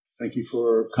Thank you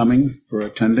for coming, for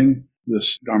attending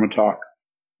this Dharma talk.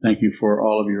 Thank you for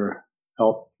all of your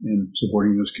help in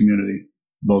supporting this community,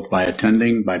 both by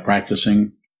attending, by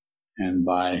practicing, and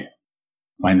by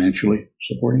financially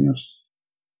supporting us.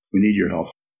 We need your help.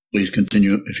 Please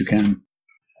continue if you can.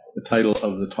 The title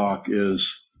of the talk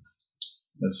is,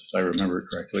 as I remember it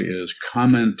correctly, is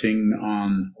Commenting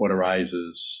on What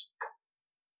Arises.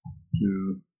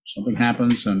 Something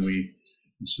happens and we,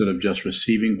 instead of just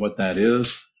receiving what that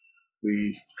is,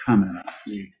 we comment on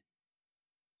it.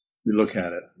 We look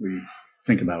at it. We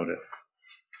think about it.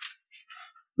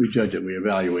 We judge it. We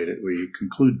evaluate it. We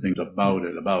conclude things about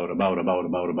it,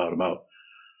 about.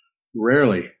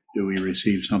 Rarely do we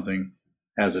receive something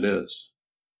as it is,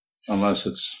 unless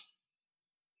it's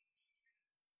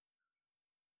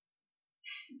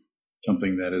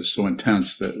something that is so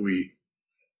intense that we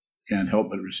can't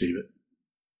help but receive it.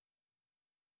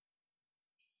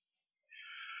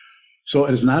 So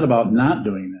it is not about not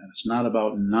doing that. It's not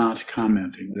about not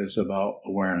commenting. It is about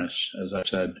awareness. As I've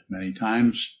said many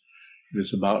times, it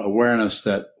is about awareness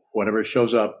that whatever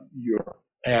shows up, you're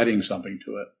adding something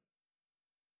to it.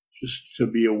 Just to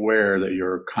be aware that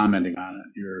you're commenting on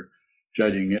it. You're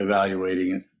judging it,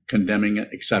 evaluating it, condemning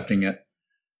it, accepting it,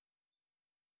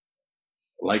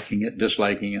 liking it,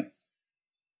 disliking it.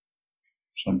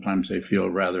 Sometimes they feel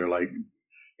rather like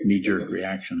knee-jerk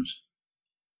reactions.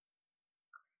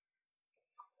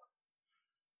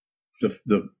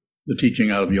 The teaching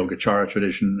out of Yogacara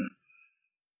tradition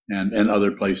and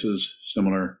other places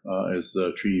similar is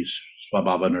the trees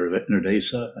Swabhava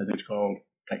Nirdesa, I think it's called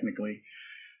technically.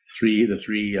 The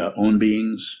three own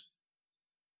beings,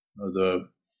 the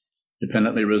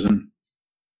dependently risen,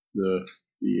 the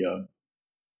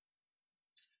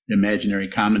imaginary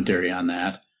commentary on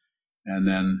that, and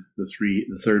then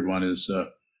the third one is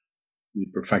the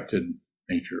perfected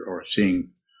nature, or seeing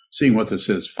what this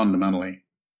is fundamentally.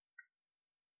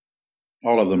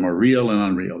 All of them are real and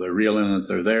unreal. They're real in that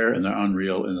they're there, and they're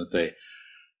unreal in that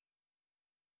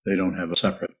they don't have a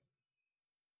separate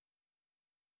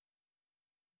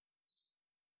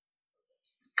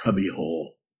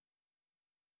cubbyhole.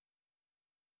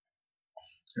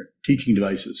 They're teaching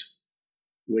devices,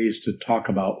 ways to talk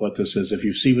about what this is. If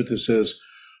you see what this is,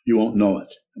 you won't know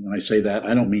it. And when I say that,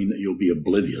 I don't mean that you'll be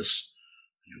oblivious.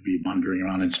 You'll be wandering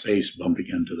around in space, bumping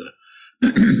into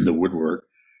the woodwork.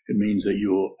 It means that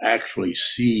you will actually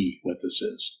see what this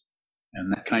is.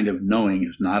 And that kind of knowing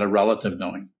is not a relative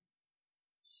knowing.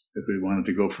 If we wanted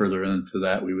to go further into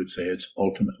that, we would say it's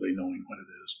ultimately knowing what it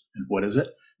is. And what is it?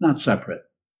 Not separate.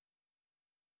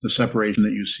 The separation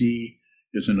that you see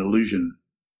is an illusion.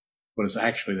 What is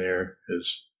actually there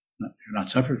is you're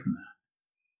not separate from that.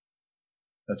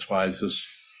 That's why this is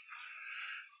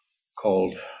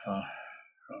called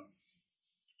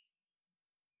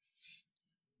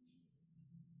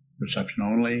perception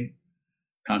only,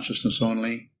 consciousness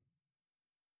only,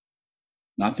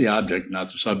 not the object,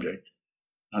 not the subject,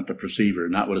 not the perceiver,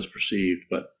 not what is perceived,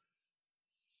 but,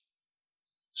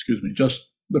 just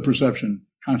the perception,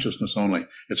 consciousness only.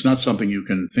 It's not something you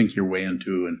can think your way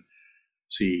into and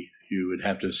see. You would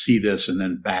have to see this and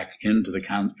then back into the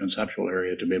conceptual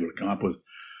area to be able to come up with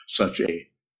such a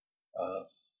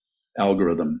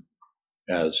algorithm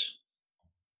as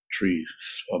Sri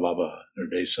Swabhava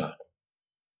Nirdesa.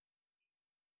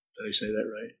 Did I say that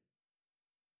right?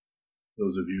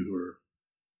 Those of you who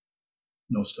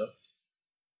know stuff.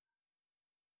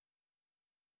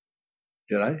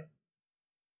 Did I?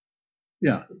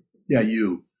 Yeah,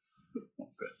 you. Oh,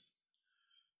 good.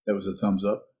 That was a thumbs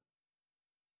up.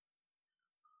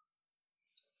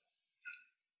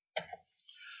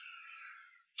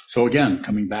 So again,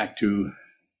 coming back to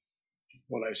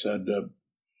what I said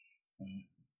in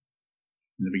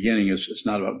the beginning, it's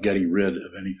not about getting rid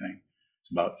of anything.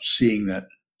 It's about seeing that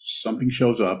something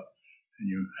shows up and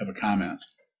you have a comment.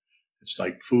 It's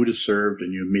like food is served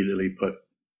and you immediately put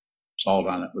salt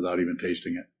on it without even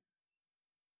tasting it.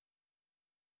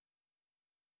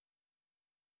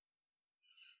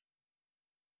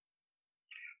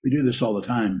 We do this all the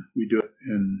time. We do it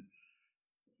in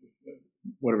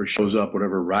whatever shows up,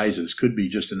 whatever rises. Could be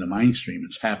just in the mind stream.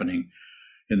 It's happening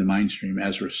in the mind stream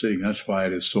as we're sitting. That's why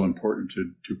it is so important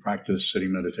to practice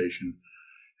sitting meditation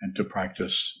and to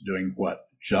practice doing what?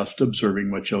 Just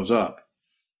observing what shows up.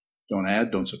 Don't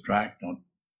add, don't subtract, don't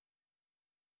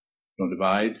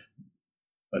divide.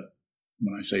 But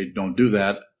when I say don't do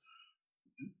that,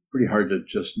 it's pretty hard to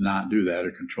just not do that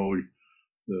or control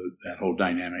that whole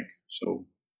dynamic. So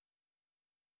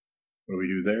what do we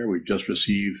do there? We just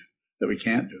receive that we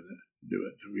can't do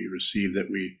it. We receive that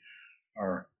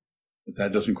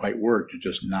that doesn't quite work to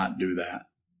just not do that.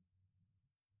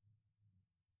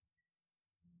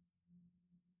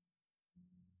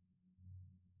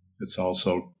 It's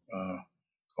also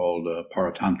called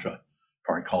Paratantra,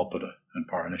 Parikalpita, and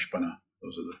Paranishpana.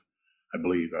 Those are I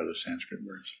believe, are the Sanskrit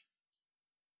words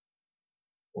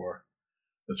for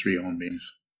the three own beings.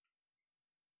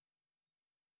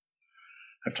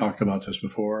 I've talked about this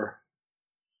before.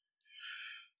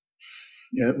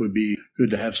 Yeah, it would be good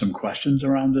to have some questions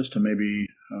around this to maybe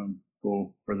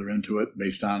go further into it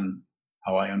based on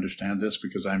how I understand this,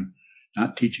 because I'm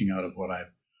not teaching out of what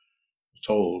I've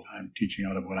told. I'm teaching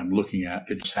out of what I'm looking at.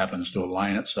 It just happens to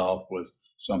align itself with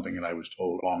something that I was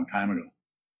told a long time ago.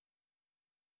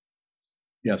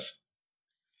 Yes?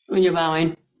 When you're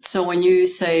bowing. So when you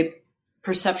say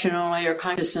perception only or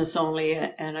consciousness only,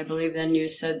 and I believe then you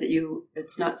said that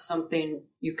it's not something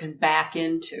you can back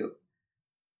into.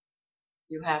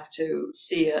 You have to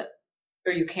see it,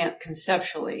 or you can't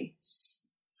conceptually.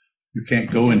 You can't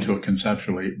go into it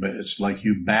conceptually, but it's like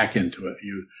you back into it.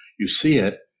 You see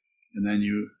it, and then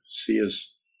you see as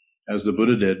the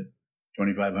Buddha did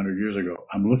 2,500 years ago.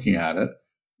 I'm looking at it,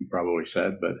 he probably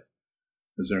said, but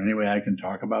is there any way I can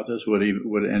talk about this? Would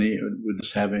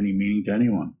this have any meaning to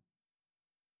anyone?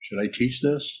 Should I teach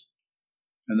this?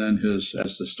 And then as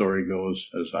the story goes,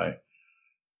 as I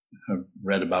have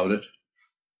read about it,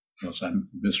 unless I'm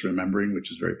misremembering,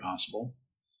 which is very possible,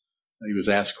 he was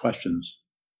asked questions,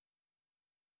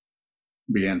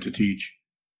 began to teach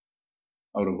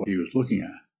out of what he was looking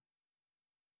at.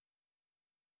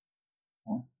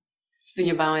 When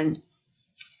you're bowing,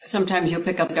 sometimes you'll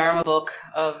pick up a Dharma book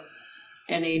of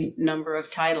any number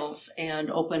of titles and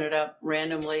open it up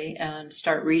randomly and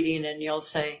start reading, and you'll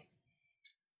say,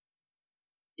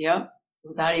 yep,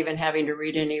 without even having to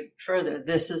read any further,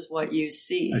 this is what you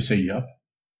see. I say, yep.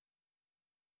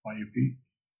 Y-U-P?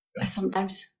 Yep.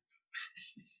 Sometimes.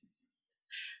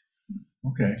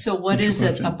 Okay. So what is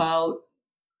it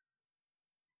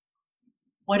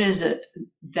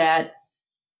that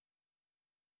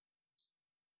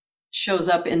shows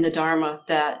up in the Dharma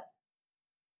that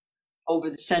over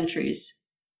the centuries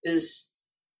it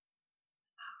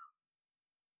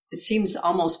seems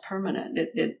almost permanent.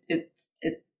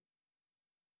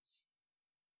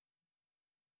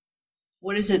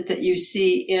 What is it that you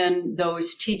see in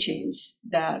those teachings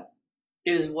that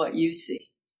is what you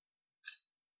see?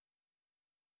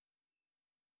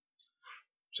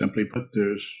 Simply put,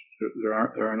 there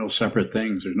are no separate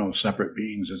things. There's no separate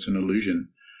beings. It's an illusion.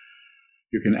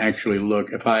 You can actually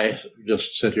look. If I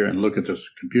just sit here and look at this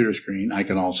computer screen, I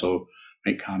can also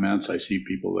make comments. I see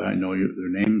people that I know their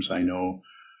names. I know,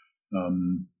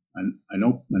 I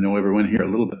know everyone here a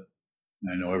little bit.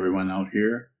 I know everyone out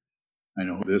here. I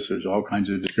know this. There's all kinds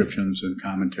of descriptions and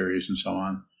commentaries and so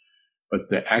on. But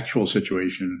the actual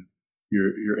situation,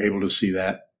 you're able to see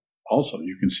that also.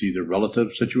 You can see the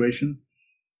relative situation.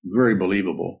 Very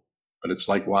believable, but it's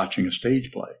like watching a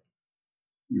stage play.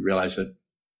 You realize that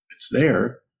it's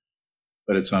there,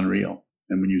 but it's unreal.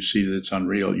 And when you see that it's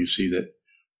unreal, you see that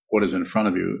what is in front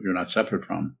of you, you're not separate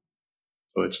from.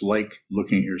 So it's like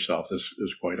looking at yourself. This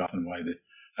is quite often why the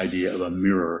idea of a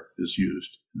mirror is used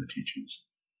in the teachings.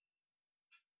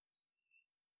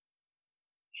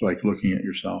 It's like looking at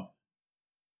yourself.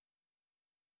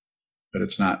 But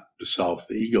it's not the self,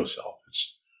 the ego self.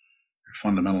 It's your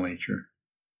fundamental nature.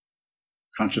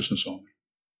 Consciousness only.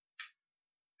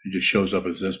 It just shows up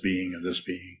as this being,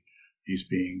 these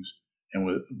beings, and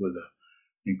with an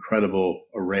incredible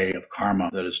array of karma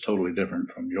that is totally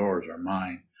different from yours or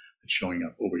mine. It's showing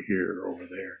up over here or over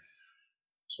there.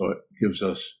 So it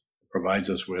provides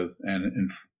us with,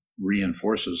 and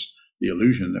reinforces the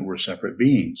illusion that we're separate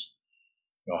beings.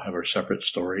 We all have our separate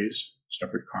stories,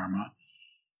 separate karma.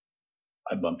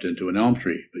 I bumped into an elm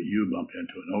tree, but you bumped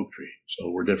into an oak tree, so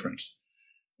we're different.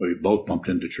 We both bumped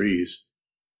into trees.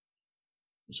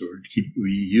 So we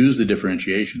use the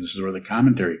differentiation. This is where the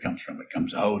commentary comes from. It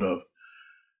comes out of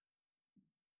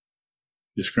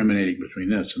discriminating between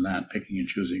this and that, picking and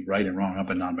choosing right and wrong,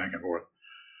 up and down, back and forth.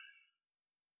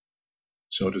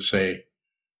 So to say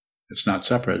it's not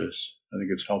separate I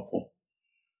think it's helpful.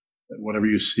 That whatever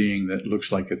you're seeing that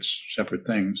looks like it's separate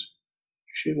things,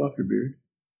 you shave off your beard.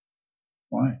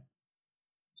 Why? It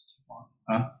was too long.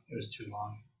 Huh? It was too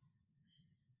long.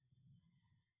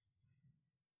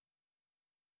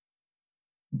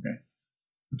 Okay.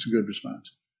 That's a good response.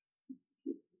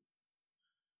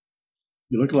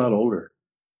 You look a lot older.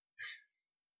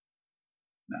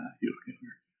 Nah, you look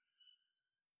younger.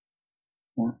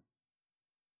 More?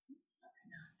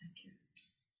 Thank you.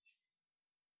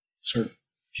 Sir?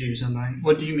 James online.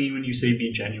 What do you mean when you say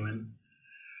be genuine?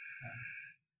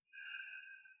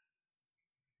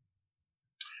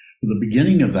 The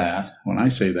beginning of that, when I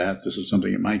say that, this is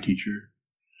something that my teacher,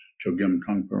 Chogyam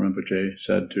Trungpa Rinpoche,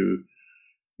 said to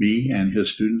me and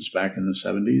his students back in the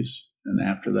 70s and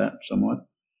after that somewhat.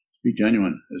 Be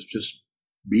genuine. Is just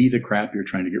be the crap you're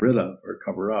trying to get rid of or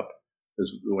cover up,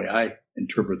 is the way I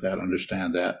interpret that,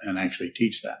 understand that, and actually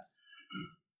teach that.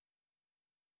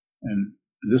 And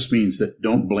this means that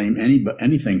don't blame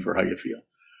anything for how you feel.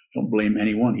 Don't blame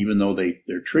anyone, even though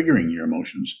they're triggering your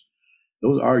emotions.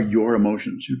 Those are your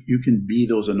emotions. You can be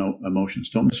those emotions.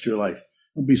 Don't miss your life.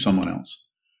 Don't be someone else.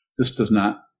 This does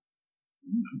not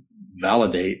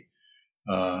validate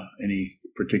any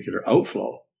particular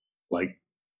outflow, like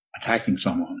attacking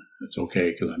someone. It's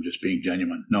okay because I'm just being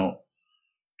genuine. No,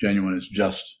 genuine is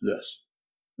just this.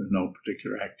 There's no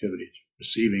particular activity. It's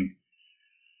receiving.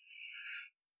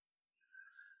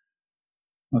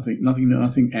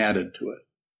 Nothing added to it.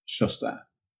 It's just that.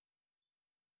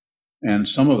 And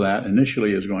some of that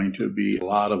initially is going to be a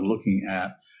lot of looking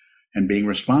at and being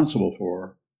responsible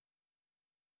for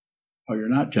how you're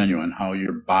not genuine, how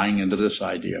you're buying into this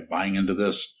idea, buying into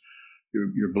this.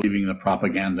 You're believing the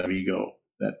propaganda of ego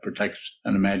that protects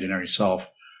an imaginary self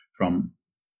from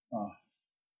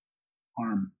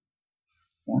harm.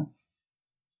 More?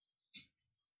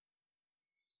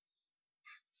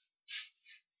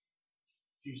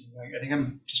 I think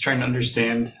I'm just trying to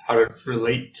understand how to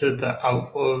relate to the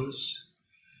outflows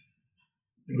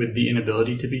with the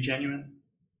inability to be genuine.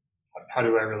 How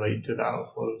do I relate to the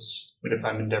outflows if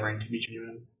I'm endeavoring to be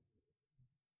genuine?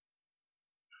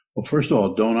 Well, first of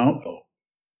all, don't outflow.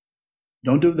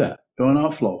 Don't do that. Don't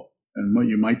outflow. And what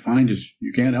you might find is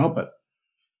you can't help it.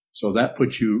 So that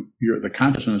puts the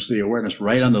consciousness, the awareness,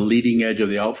 right on the leading edge of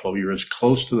the outflow. You're as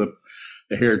close to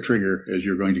the hair trigger as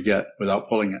you're going to get without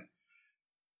pulling it.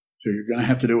 So you're going to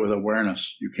have to do it with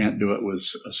awareness. You can't do it with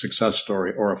a success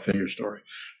story or a failure story.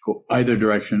 Go either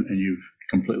direction and you've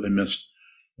completely missed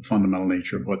the fundamental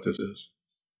nature of what this is,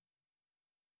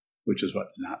 which is what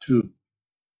not to.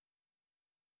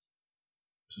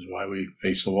 This is why we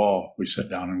face the wall. We sit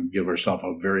down and give ourselves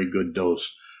a very good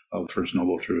dose of the First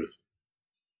Noble Truth.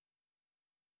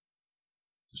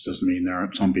 This doesn't mean there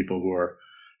aren't some people who are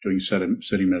doing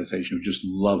sitting meditation who just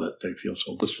love it. They feel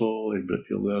so blissful, they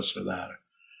feel this or that, or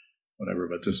whatever.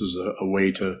 But this is a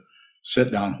way to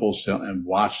sit down, hold still, and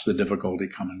watch the difficulty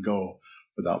come and go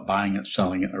without buying it,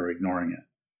 selling it, or ignoring it,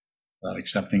 without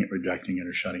accepting it, rejecting it,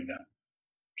 or shutting down.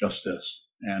 Just this.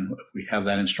 And if we have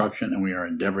that instruction and we are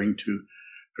endeavoring to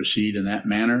proceed in that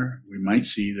manner, we might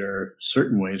see there are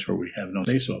certain ways where we have no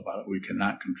say-so about it. We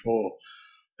cannot control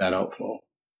that outflow.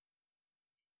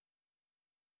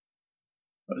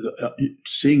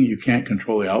 Seeing you can't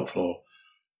control the outflow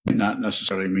might not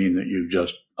necessarily mean that you've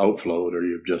just outflowed or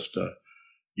you've just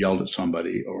yelled at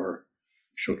somebody or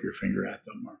shook your finger at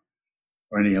them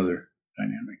or any other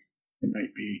dynamic. It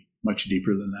might be much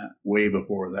deeper than that, way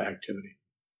before the activity.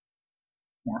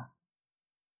 More?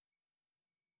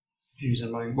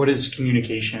 What is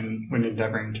communication when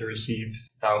endeavoring to receive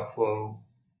the outflow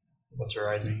of what's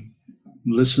arising?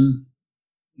 Listen,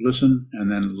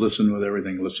 and then listen with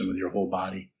everything. Listen with your whole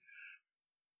body.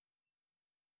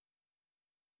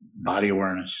 Body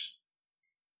awareness.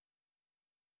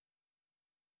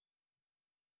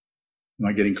 Am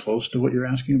I getting close to what you're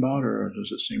asking about, or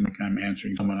does it seem like I'm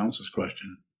answering someone else's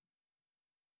question?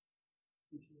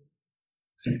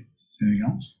 Okay. Anything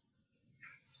else?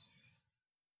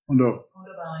 No.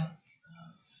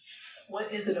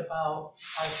 What is it about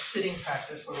our sitting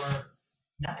practice where we're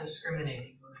not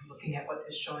discriminating, we're looking at what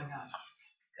is showing up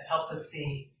that helps us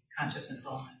see consciousness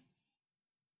only?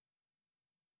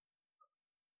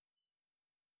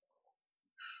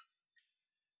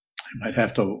 You might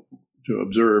have to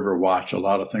observe or watch a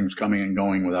lot of things coming and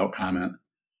going without comment,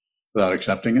 without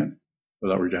accepting it,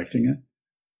 without rejecting it,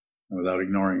 and without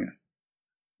ignoring it.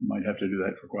 You might have to do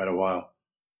that for quite a while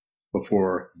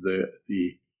before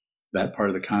that part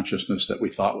of the consciousness that we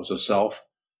thought was a self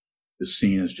is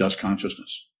seen as just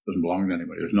consciousness. It doesn't belong to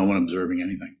anybody. There's no one observing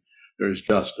anything. There is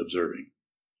just observing.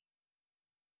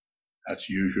 That's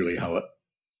usually how it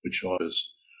would show up.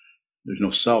 There's no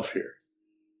self here.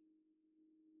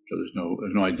 So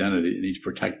there's no identity that needs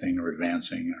protecting or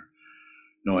advancing, or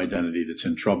no identity that's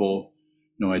in trouble,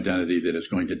 no identity that is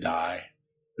going to die.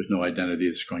 There's no identity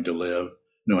that's going to live,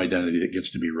 no identity that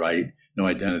gets to be right, no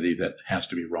identity that has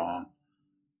to be wrong.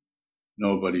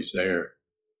 Nobody's there,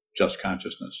 just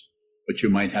consciousness. But you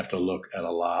might have to look at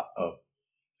a lot of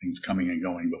things coming and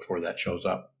going before that shows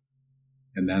up.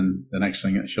 And then the next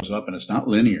thing that shows up, and it's not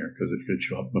linear because it could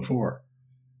show up before,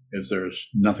 is there's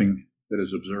nothing that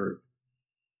is observed.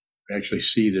 We actually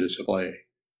see that it's a play,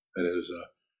 that it is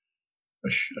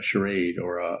a charade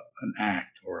or an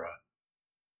act or a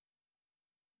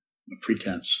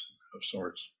pretense of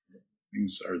sorts.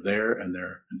 Things are there and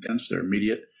they're intense, they're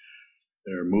immediate,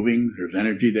 They're moving, there's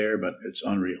energy there, but it's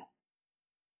unreal.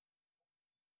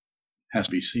 It has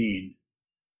to be seen.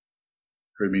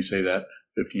 Heard me say that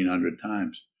 1,500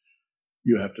 times.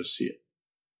 You have to see it.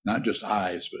 Not just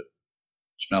eyes, but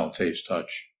smell, taste,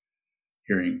 touch,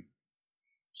 hearing,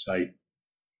 sight,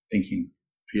 thinking,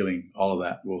 feeling, all of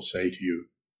that will say to you,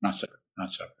 not separate,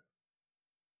 not separate.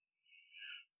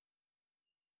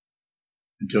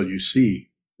 Until you see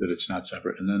that it's not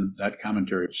separate, and then that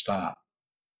commentary will stop.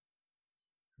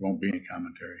 There won't be any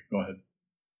commentary. Go ahead.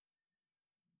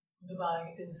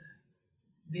 Divine is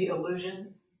the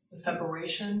illusion, the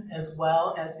separation, as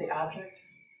well as the object,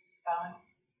 Divine?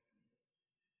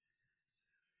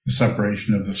 The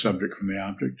separation of the subject from the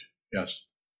object, yes.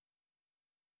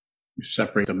 We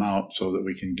separate them out so that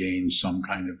we can gain some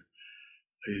kind of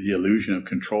the illusion of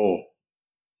control.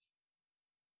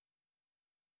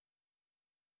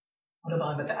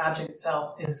 Divine, but the object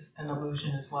itself is an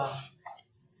illusion as well.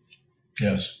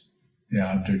 Yes, the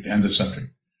object and the subject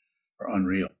are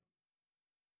unreal.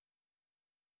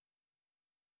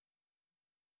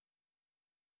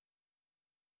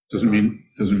 Doesn't mean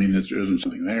that there isn't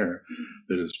something there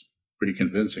that is pretty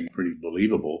convincing, pretty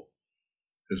believable.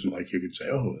 It isn't like you could say,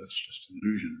 "Oh, that's just an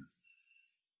illusion."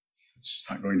 It's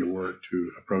not going to work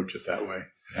to approach it that way.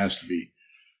 It has to be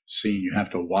seen. You have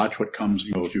to watch what comes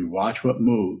and goes. You watch what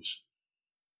moves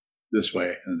this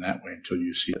way and that way until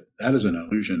you see it. That is an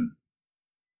illusion.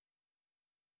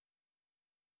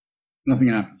 Nothing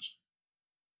happens.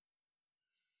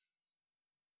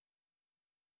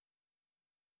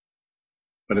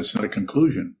 But it's not a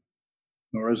conclusion,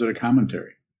 nor is it a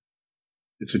commentary.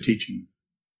 It's a teaching.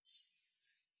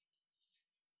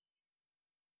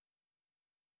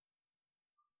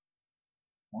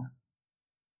 More?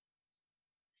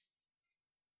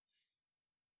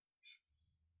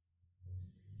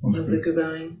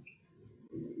 Sokuzan,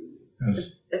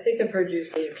 Yes, I think I've heard you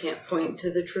say you can't point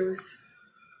to the truth.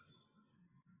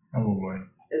 probably.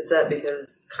 Is that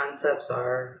because concepts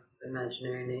are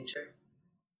imaginary in nature?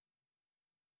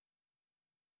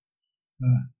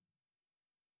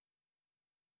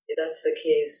 If that's the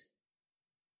case,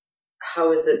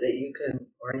 how is it that you can,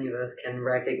 or any of us can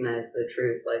recognize the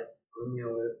truth, like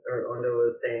Ondo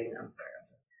was saying? I'm sorry.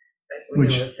 Like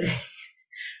Which- Unyo was saying.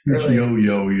 Which earlier.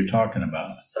 yo-yo are you talking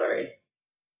about? Sorry.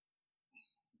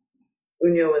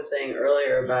 Unyo was saying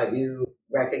earlier about you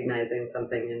recognizing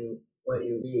something in what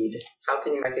you read. How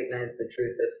can you recognize the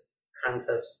truth if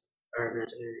concepts are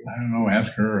imaginary? I don't know.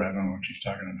 Ask her. I don't know what she's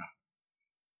talking about.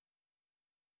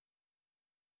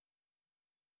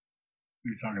 What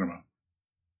are you talking about?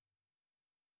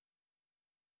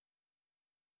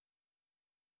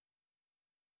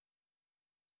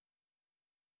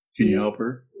 Can you help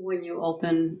her? When you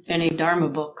open any Dharma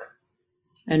book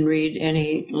and read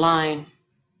any line,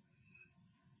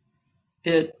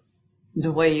 the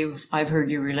way I've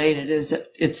heard you relate it is that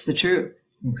it's the truth.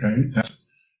 Okay.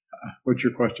 What's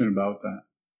your question about that?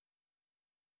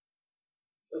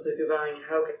 So, Gavin,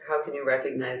 how can you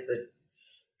recognize the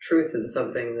truth in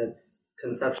something that's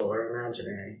conceptual or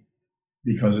imaginary?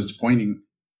 Because it's pointing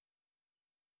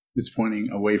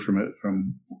away from it,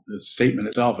 from the statement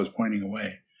itself is pointing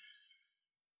away.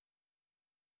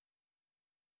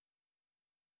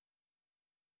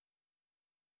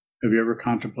 Have you ever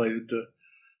contemplated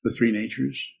the three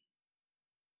natures?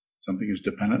 Something is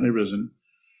dependently risen.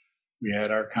 We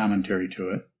add our commentary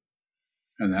to it,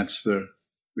 and that's the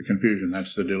confusion,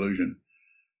 that's the delusion.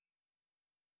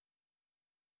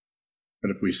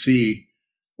 But if we see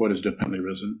what is dependently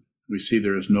risen, we see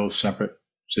there is no separate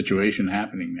situation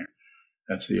happening there.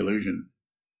 That's the illusion.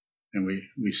 And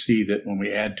we see that when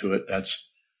we add to it, that's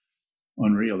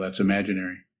unreal, that's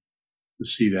imaginary. To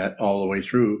see that all the way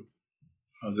through,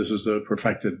 this is the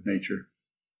perfected nature.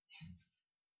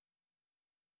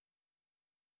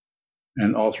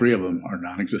 And all three of them are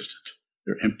non-existent.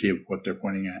 They're empty of what they're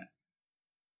pointing at.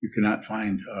 You cannot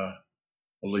find a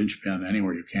linchpin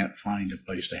anywhere. You can't find a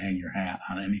place to hang your hat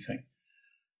on anything,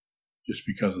 just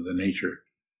because of the nature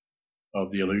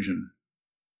of the illusion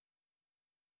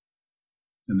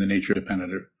and the nature of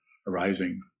dependent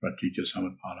arising, pratitya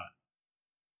samutpada.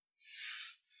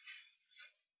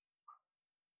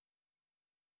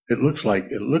 It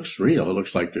looks real. It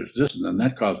looks like there's this, and then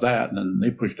that caused that, and then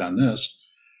they pushed on this,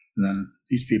 and then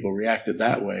these people reacted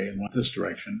that way and went this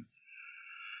direction.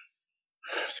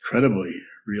 It's incredibly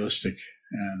realistic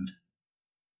and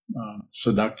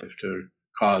seductive to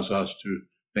cause us to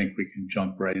think we can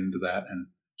jump right into that and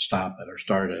stop it or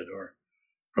start it or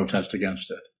protest against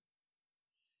it.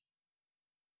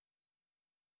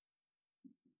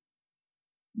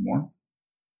 More?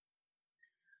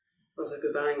 Also,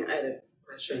 Gavin, I had a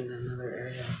question in another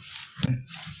area.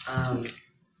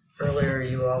 Earlier,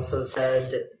 you also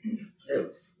said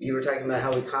that you were talking about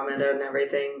how we comment on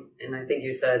everything, and I think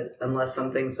you said unless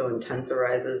something so intense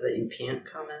arises that you can't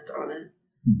comment on it.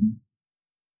 Mhm.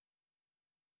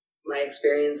 My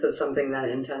experience of something that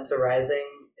intense arising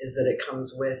is that it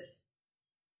comes with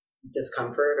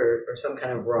discomfort or some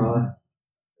kind of raw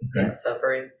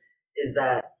suffering. Is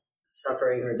that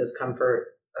suffering or discomfort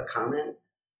a comment?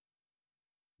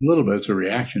 A little bit. It's a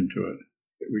reaction to it.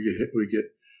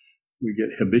 We get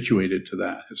habituated to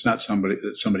that. It's not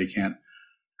somebody can't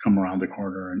come around the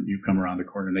corner and you come around the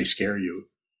corner and they scare you,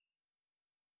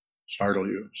 startle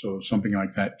you. So something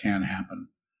like that can happen.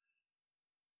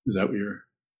 Is that what you're?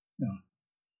 Yeah.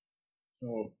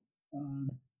 So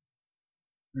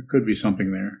there could be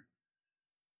something there.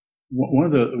 One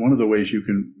of the ways you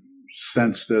can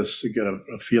sense this, get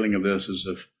a feeling of this, is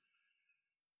if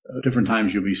different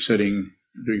times you'll be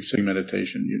doing sitting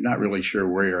meditation. You're not really sure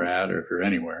where you're at or if you're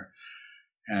anywhere,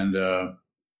 and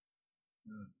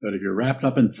but if you're wrapped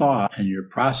up in thought and you're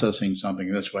processing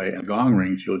something this way, and the gong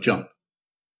rings, you'll jump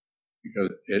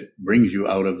because it brings you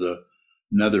out of the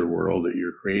nether world that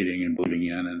you're creating and believing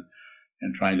in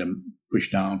and trying to push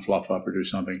down, fluff up, or do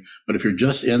something. But if you're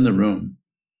just in the room,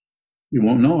 you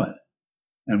won't know it.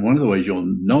 And one of the ways you'll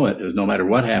know it is no matter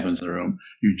what happens in the room,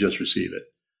 you just receive it.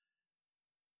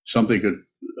 Something could,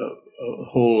 a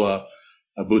whole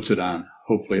Butsudan,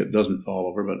 hopefully it doesn't fall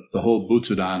over, but the whole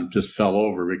Butsudan just fell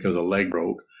over because a leg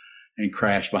broke and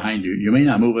crashed behind you. You may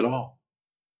not move at all.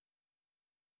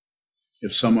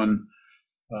 If someone,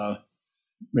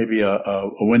 maybe a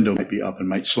window might be up and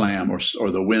might slam,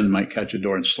 or the wind might catch a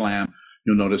door and slam,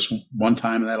 you'll notice one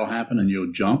time that'll happen and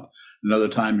you'll jump. Another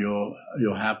time it'll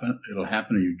happen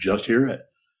and you just hear it.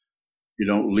 You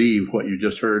don't leave what you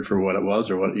just heard for what it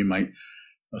was, or what you might,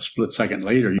 a split second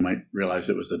later, you might realize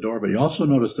it was the door. But you also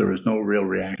notice there was no real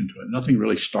reaction to it. Nothing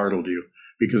really startled you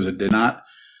because it did not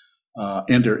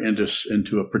enter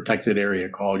into a protected area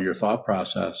called your thought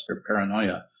process or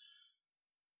paranoia.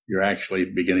 You're actually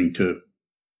beginning to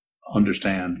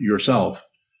understand yourself,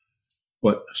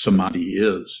 what samadhi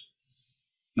is,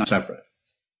 not separate.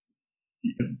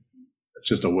 It's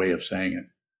just a way of saying it.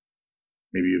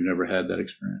 Maybe you've never had that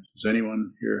experience. Has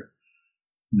anyone here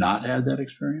not had that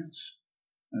experience?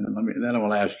 And then I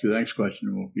will ask you, the next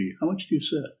question will be, how much do you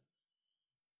sit?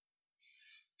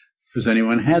 Has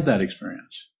anyone had that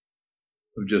experience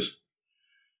of just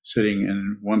sitting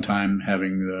and one time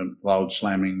having the loud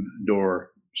slamming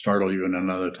door startle you and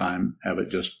another time have it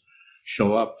just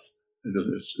show up?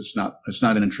 It's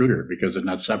not an intruder because it's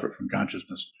not separate from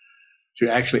consciousness. So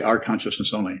you actually are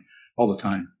consciousness only all the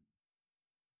time.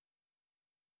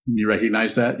 You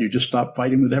recognize that, you just stop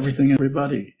fighting with everything and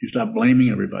everybody. You stop blaming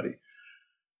everybody.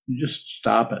 You just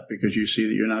stop it because you see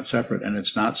that you're not separate, and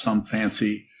it's not some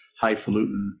fancy,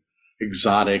 highfalutin,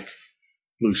 exotic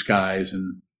blue skies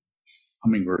and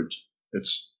hummingbirds.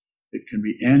 It can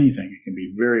be anything. It can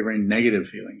be very, very negative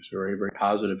feelings, very, very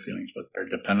positive feelings, but they're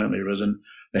dependently arisen.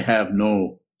 They have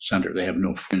no center. They have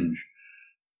no fringe.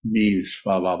 Knees,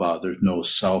 blah, blah, blah. There's no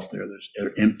self there.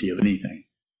 They're empty of anything.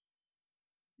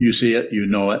 You see it, you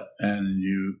know it, and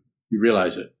you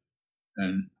realize it.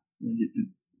 And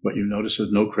what you notice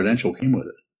is no credential came with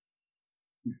it.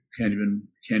 You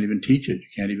can't even teach it. You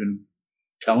can't even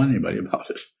tell anybody about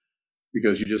it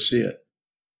because you just see it.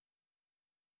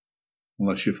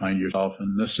 Unless you find yourself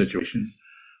in this situation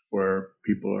where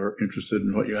people are interested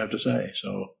in what you have to say.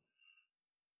 So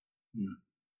you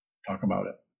talk about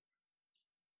it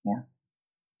more.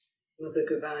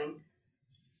 Sokuzan,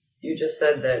 you just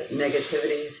said that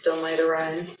negativity still might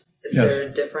arise. Is Yes. there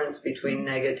a difference between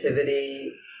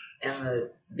negativity and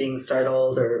the being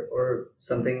startled or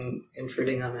something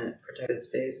intruding on a protected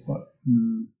space?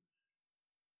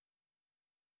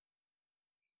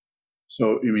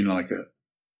 So you mean like a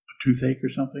toothache or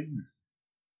something?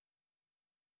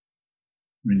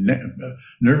 I mean,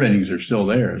 nerve endings are still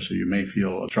there, so you may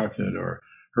feel obstructed or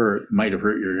might have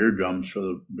hurt your eardrums for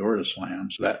the door to slam.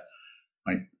 So that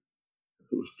might,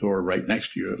 if it was the door right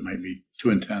next to you, it might be too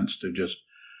intense to just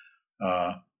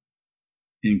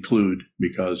include,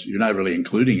 because you're not really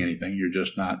including anything. You're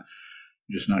just not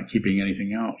keeping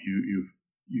anything out.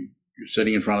 You're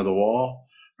sitting in front of the wall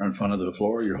or in front of the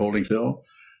floor. You're holding still.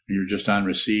 And you're just on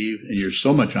receive, and you're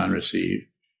so much on receive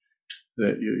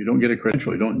that you don't get a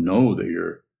credential. You don't know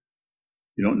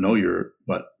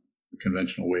what the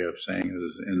conventional way of saying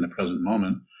is in the present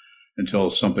moment until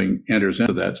something enters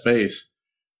into that space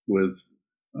with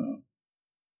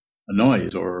a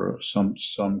noise or some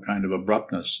kind of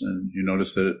abruptness, and you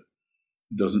notice that it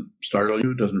doesn't startle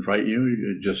you, it doesn't frighten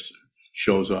you, it just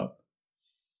shows up.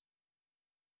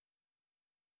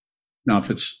 Now, if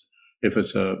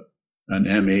it's an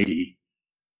M80,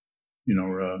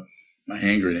 or a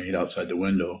hand grenade outside the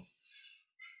window,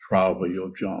 probably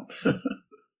you'll jump.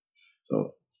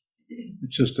 So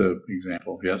it's just an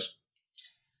example. Yes.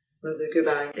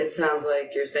 It sounds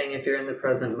like you're saying if you're in the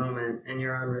present moment and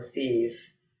you're on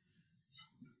receive.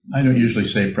 I don't usually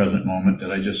say present moment.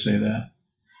 Did I just say that?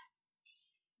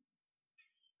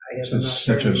 I guess It's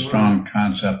such a strong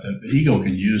concept that the ego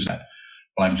can use that.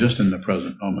 Well, I'm just in the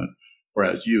present moment,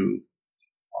 whereas you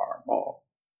are all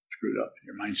screwed up in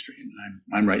your mind stream.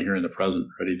 I'm right here in the present,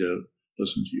 ready to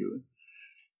listen to you.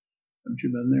 Haven't you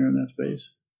been there in that space?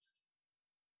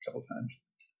 A couple times.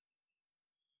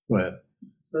 Go ahead.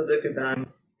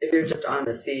 If you're just on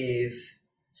receive,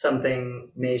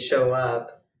 something may show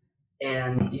up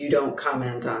and you don't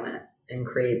comment on it and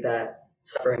create that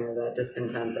suffering or that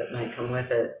discontent that might come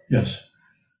with it. Yes.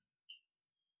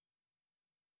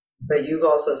 But you've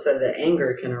also said that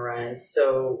anger can arise.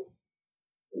 So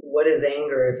what is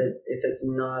anger if it's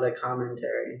not a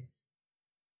commentary?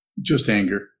 Just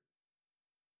anger.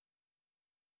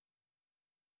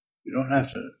 You don't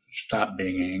have to stop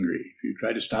being angry. If you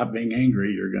try to stop being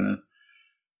angry, you're gonna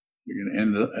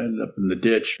end up in the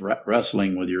ditch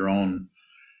wrestling with your own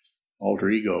alter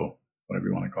ego, whatever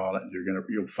you want to call it.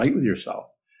 You'll fight with yourself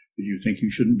because you think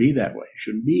you shouldn't be that way. You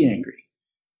shouldn't be angry,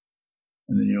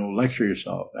 and then you'll lecture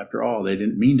yourself. After all, they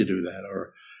didn't mean to do that,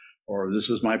 or this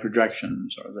is my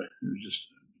projections, or just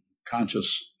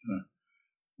conscious,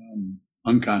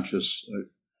 unconscious.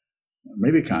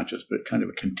 Maybe conscious, but kind of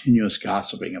a continuous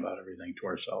gossiping about everything to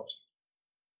ourselves.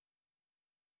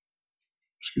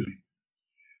 Excuse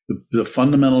me. The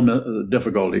fundamental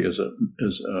difficulty is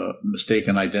a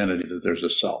mistaken identity that there's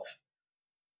a self.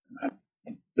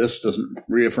 This doesn't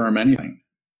reaffirm anything.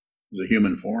 There's a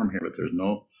human form here, but there's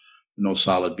no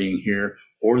solid being here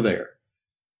or there.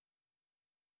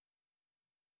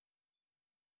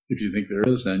 If you think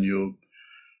there is, then you'll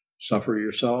suffer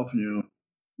yourself, and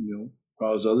you'll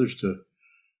cause others to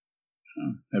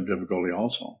have difficulty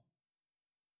also.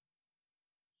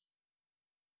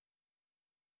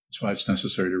 That's why it's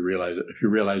necessary to realize it. If you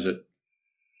realize it,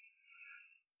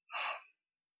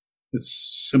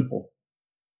 it's simple.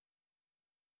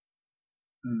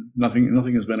 And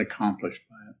nothing has been accomplished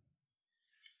by it.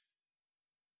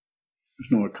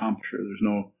 There's no accomplisher. There's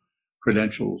no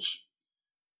credentials.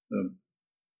 The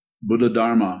Buddha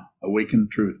Dharma,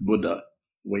 awakened truth. Buddha,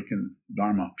 awakened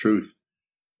Dharma, truth.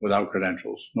 Without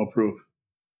credentials, no proof.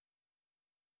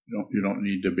 You don't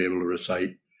need to be able to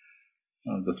recite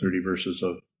the 30 verses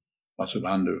of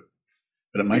Vasubandhu,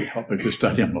 but it might help if you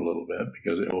study them a little bit,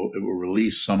 because it will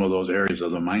release some of those areas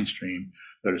of the mind stream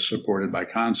that are supported by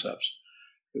concepts.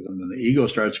 Because then the ego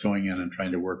starts going in and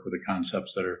trying to work with the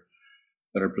concepts that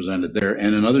are presented there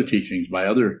and in other teachings by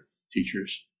other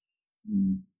teachers.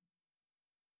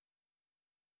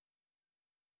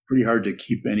 Pretty hard to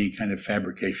keep any kind of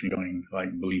fabrication going,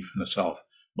 like belief in a self,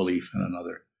 belief in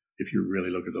another, if you really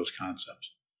look at those concepts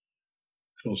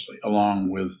closely, along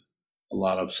with a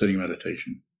lot of sitting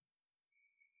meditation.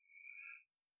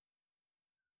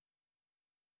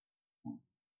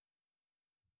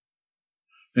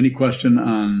 Any question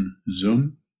on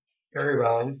Zoom? Terry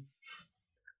Rowling.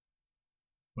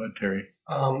 What, Terry?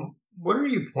 What are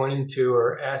you pointing to,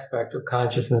 or aspect of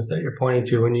consciousness that you're pointing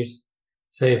to when you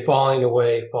say falling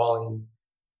away,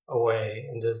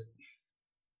 and just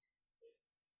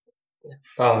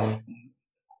falling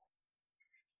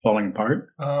apart?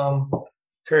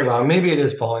 Very well. Maybe it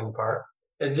is falling apart.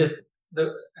 It's just I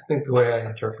think the way I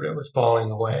interpret it was falling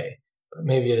away, but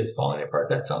maybe it is falling apart.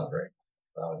 That sounds right.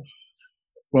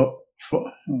 Well,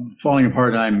 falling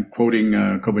apart. I'm quoting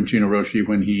Kobunchino Roshi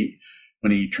when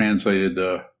he translated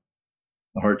the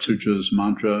Heart Sutra's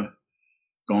mantra.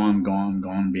 Gone, gone,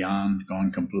 gone beyond,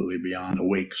 gone completely beyond,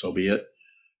 awake, so be it.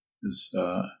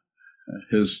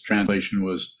 His translation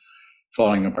was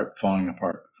falling apart, falling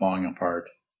apart, falling apart.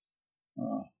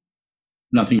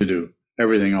 Nothing to do,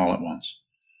 everything all at once.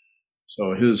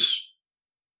 So his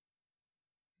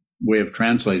way of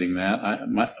translating that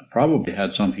probably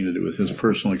had something to do with his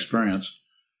personal experience,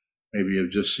 maybe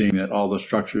of just seeing that all the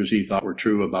structures he thought were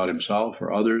true about himself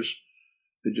or others,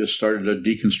 it just started to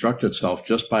deconstruct itself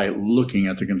just by looking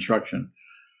at the construction,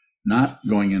 not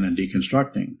going in and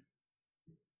deconstructing.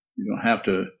 You don't have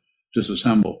to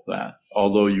disassemble that.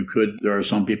 Although you could, there are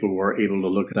some people who are able to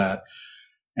look at that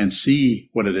and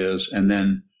see what it is, and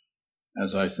then,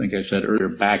 as I think I said earlier,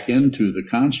 back into the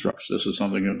constructs. This is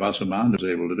something that Vasubandhu was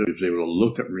able to do. He was able to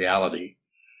look at reality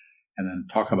and then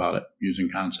talk about it using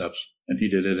concepts, and he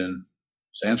did it in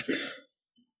Sanskrit.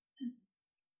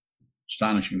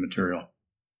 Astonishing material.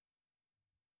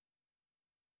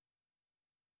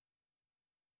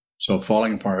 So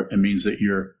falling apart, it means that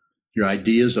your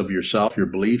ideas of yourself, your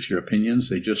beliefs, your opinions,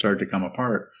 they just start to come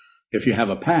apart. If you have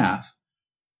a path,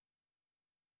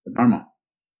 the Dharma,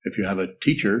 if you have a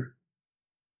teacher,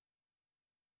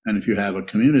 and if you have a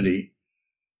community,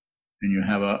 and you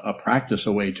have a practice,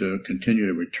 a way to continue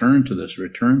to return to this,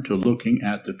 return to looking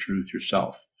at the truth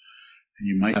yourself. And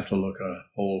you might have to look at a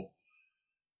whole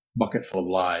bucket full of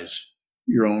lies,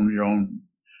 your own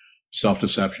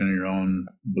self-deception, your own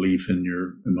belief in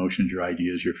your emotions, your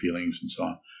ideas, your feelings, and so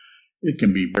on. It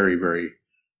can be very, very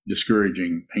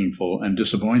discouraging, painful, and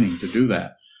disappointing to do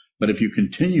that. But if you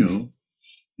continue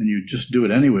and you just do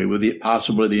it anyway, with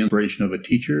possibly the inspiration of a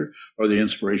teacher or the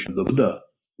inspiration of the Buddha,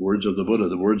 words of the Buddha,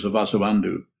 the words of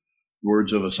Vasubandhu,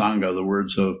 words of Asanga, the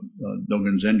words of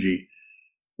Dogen Zenji,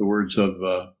 the words of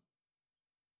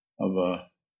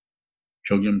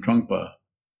Chogyam Trungpa,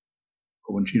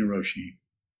 Kobun Roshi,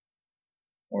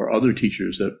 or other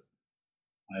teachers that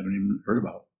I haven't even heard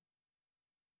about.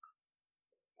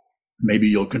 Maybe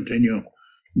you'll continue,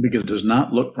 because it does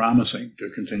not look promising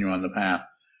to continue on the path.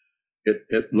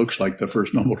 It looks like the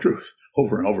First Noble Truth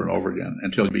over and over and over again,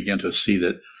 until you begin to see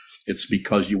that it's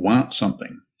because you want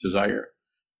something, desire,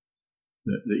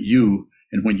 that you,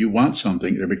 and when you want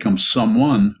something, there becomes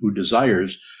someone who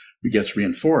desires, who gets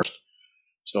reinforced.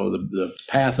 So the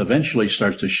path eventually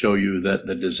starts to show you that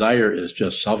the desire is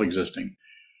just self-existing.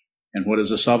 And what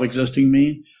does a self-existing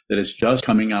mean? That it's just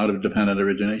coming out of dependent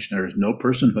origination. There is no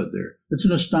personhood there. It's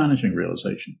an astonishing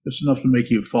realization. It's enough to make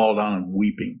you fall down and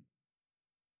weeping.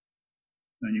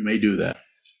 And you may do that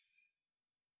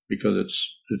because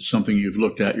it's something you've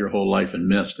looked at your whole life and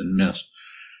missed and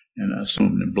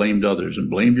assumed and blamed others and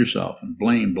blamed yourself and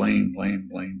blame,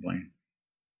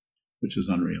 which is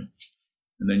unreal.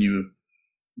 And then you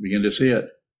begin to see it.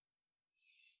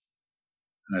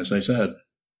 And as I said,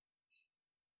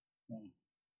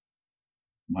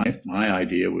 my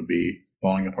idea would be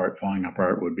falling apart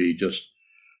would be just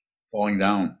falling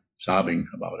down, sobbing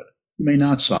about it. You may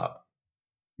not sob.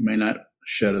 You may not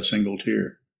shed a single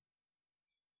tear.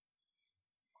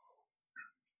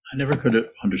 I never could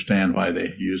understand why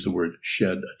they use the word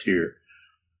shed a tear,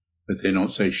 but they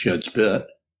don't say shed spit.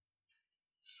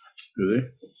 Do they?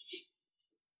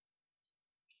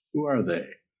 Who are they?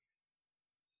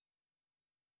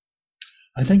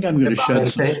 I think I'm going to shed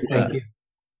some sweat. Thank you.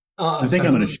 I'm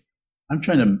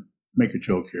trying to make a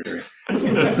joke here.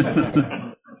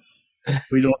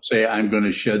 We don't say I'm going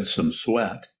to shed some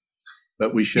sweat,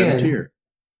 but we shed a tear.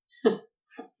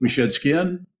 We shed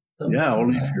skin? Yeah,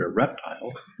 only if you're a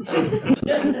reptile.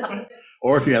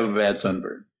 Or if you have a bad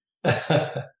sunburn.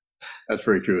 That's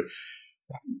very true.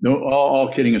 No,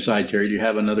 all kidding aside, Terry, do you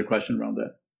have another question around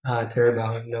that? Terry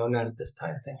Bowing, no, not at this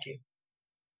time. Thank you.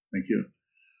 Thank you.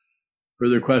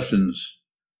 Further questions?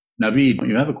 Naveed,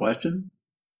 you have a question?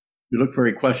 You look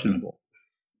very questionable.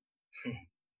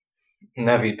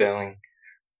 Naveed Bowing,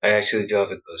 I actually do have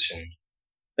a question.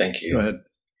 Thank you. Go ahead.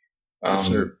 Yes,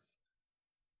 sir.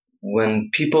 When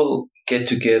people get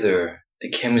together, the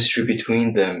chemistry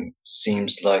between them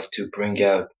seems like to bring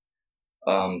out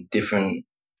different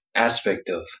aspect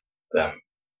of them.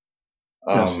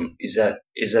 Yes.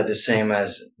 Is that the same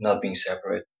as not being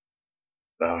separate?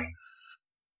 Bowing.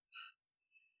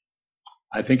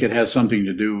 I think it has something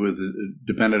to do with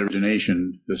dependent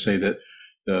origination, to say that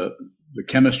the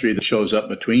chemistry that shows up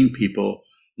between people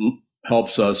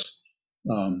helps us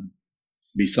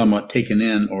be somewhat taken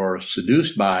in or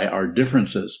seduced by our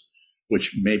differences,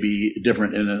 which may be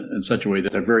different in such a way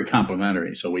that they're very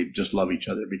complementary. So we just love each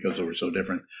other because we're so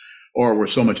different, or we're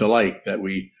so much alike that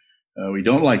we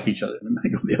don't like each other. We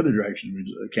might go the other direction.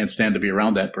 We can't stand to be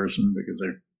around that person because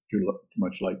they're too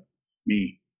much like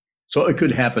me. So it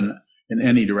could happen in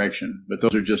any direction, but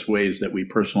those are just ways that we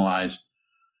personalize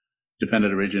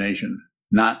dependent origination.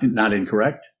 Not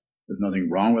incorrect. There's nothing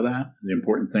wrong with that. The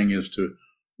important thing is to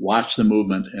watch the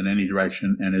movement in any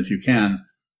direction, and if you can,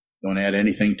 don't add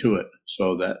anything to it,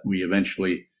 so that we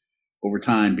eventually, over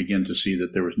time, begin to see that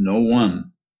there was no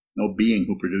being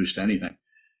who produced anything,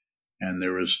 and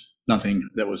there was nothing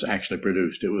that was actually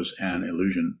produced. It was an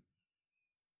illusion.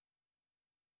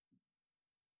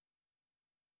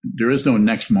 There is no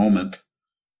next moment,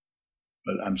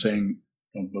 but I'm saying,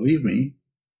 don't believe me.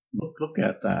 Look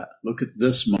at that. Look at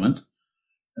this moment,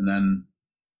 and then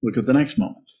look at the next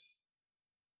moment.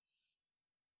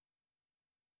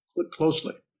 Look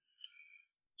closely.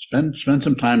 Spend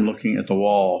some time looking at the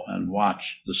wall and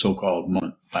watch the so-called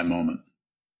moment by moment.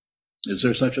 Is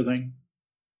there such a thing?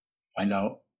 Find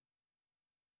out.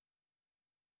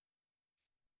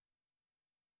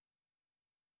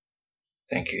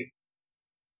 Thank you.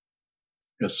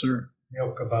 Yes, sir.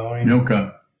 Milka Bowing.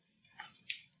 Milka.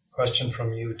 Question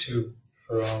from YouTube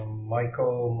from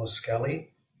Michael Muskelly.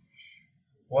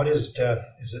 What is death?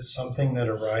 Is it something that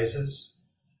arises?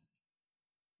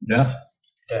 Death?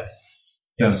 Death.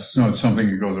 Yes. No, it's something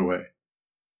that goes away.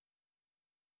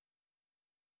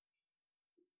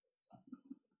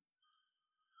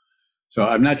 So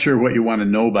I'm not sure what you want to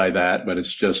know by that, but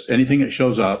it's just anything that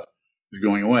shows up is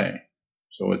going away.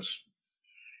 So if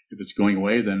it's going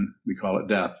away, then we call it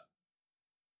death.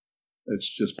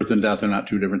 It's just birth and death are not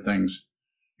two different things.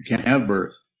 You can't have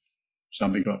birth,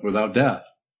 something without death.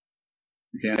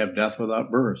 You can't have death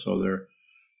without birth. So they're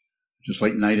just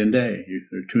like night and day.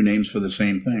 They're two names for the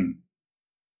same thing.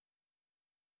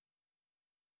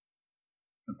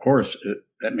 Of course,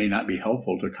 that may not be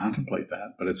helpful to contemplate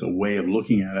that, but it's a way of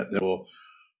looking at it that will,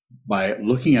 by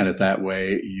looking at it that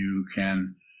way, you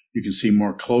can see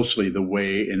more closely the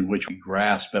way in which we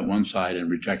grasp at one side and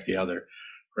reject the other,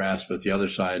 grasp at the other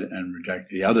side and reject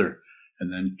the other,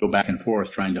 and then go back and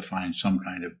forth trying to find some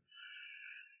kind of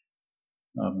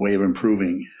way of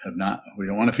improving. We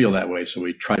don't want to feel that way, so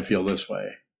we try to feel this way.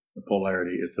 The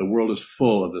polarity. The world is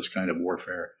full of this kind of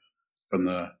warfare,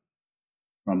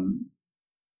 from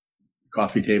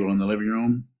coffee table in the living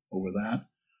room, over that,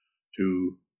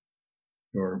 to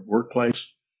your workplace,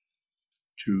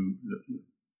 to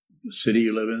the city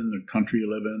you live in, the country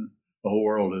you live in. The whole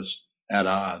world is at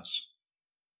odds.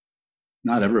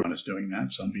 Not everyone is doing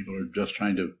that. Some people are just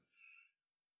trying to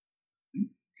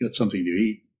get something to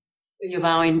eat. When you're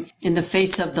bowing, in the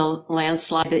face of the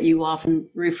landslide that you often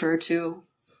refer to,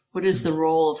 what is the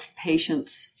role of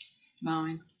patience,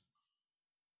 bowing?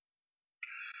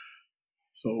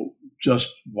 So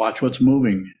just watch what's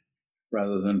moving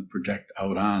rather than project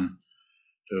out on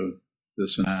to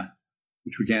this and that,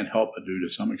 which we can't help but do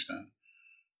to some extent.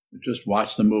 But just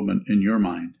watch the movement in your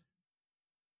mind,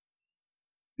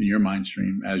 in your mind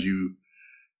stream as you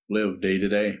live day to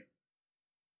day.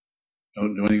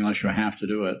 Don't do anything unless you have to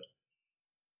do it.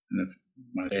 And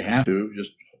when they have to,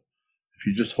 if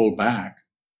you just hold back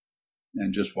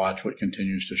and just watch what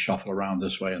continues to shuffle around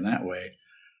this way and that way,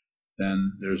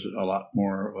 then there's a lot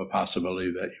more of a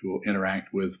possibility that you will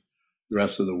interact with the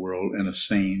rest of the world in a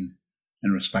sane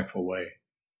and respectful way.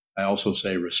 I also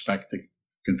say respect the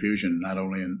confusion, not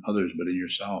only in others, but in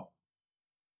yourself.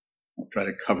 Don't try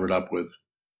to cover it up with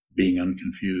being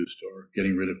unconfused or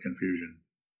getting rid of confusion.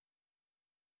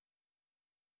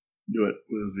 Do it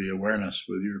with the awareness,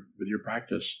 with your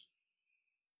practice.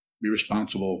 Be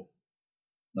responsible.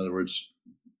 In other words,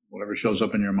 whatever shows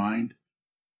up in your mind,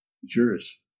 it's yours.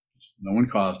 No one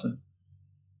caused it.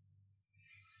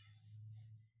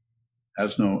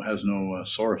 Has no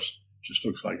source. Just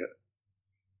looks like it.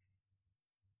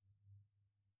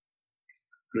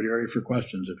 Good area for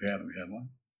questions if you haven't had one.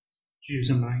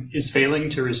 Use in mind. Is failing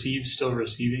to receive still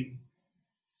receiving?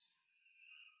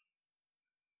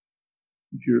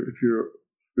 If you're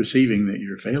receiving that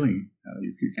you're failing,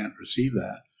 you can't receive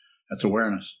that. That's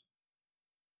awareness.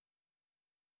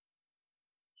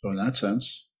 So in that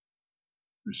sense,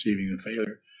 receiving the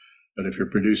failure. But if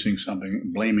you're producing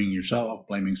something, blaming yourself,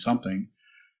 blaming something,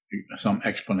 some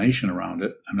explanation around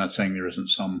it, I'm not saying there isn't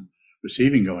some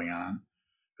receiving going on,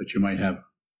 but you might have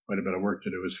quite a bit of work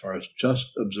to do as far as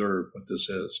just observe what this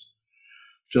is.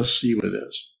 Just see what it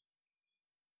is.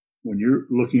 When you're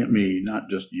looking at me, not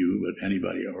just you, but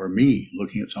anybody, or me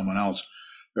looking at someone else,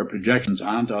 there are projections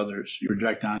onto others. You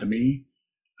project onto me,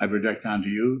 I project onto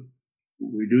you.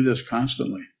 We do this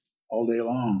constantly, all day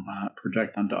long,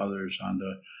 project onto others, onto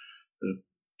the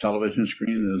television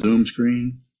screen, the Zoom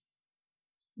screen.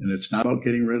 And it's not about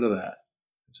getting rid of that.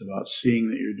 It's about seeing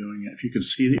that you're doing it. If you can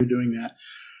see that you're doing that,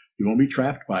 you won't be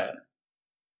trapped by it.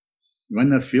 You might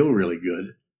not feel really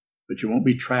good, but you won't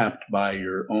be trapped by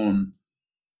your own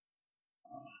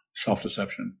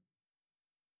self-deception.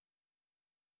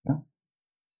 Yeah.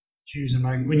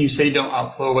 When you say don't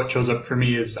outflow, what shows up for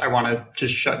me is I want to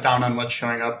just shut down on what's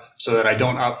showing up so that I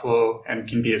don't outflow and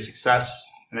can be a success.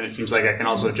 And then it seems like I can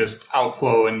also just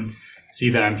outflow and see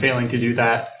that I'm failing to do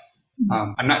that.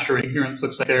 I'm not sure what ignorance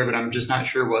looks like there, but I'm just not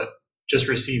sure what just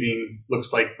receiving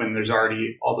looks like when there's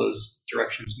already all those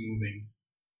directions moving.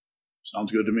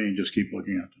 Sounds good to me. Just keep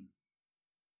looking at them.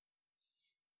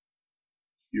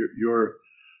 You're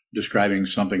describing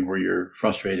something where you're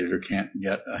frustrated or can't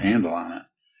get a handle on it.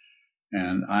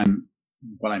 And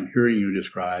what I'm hearing you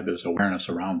describe is awareness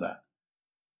around that.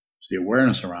 It's the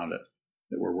awareness around it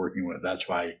that we're working with. That's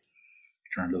why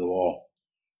return to the wall,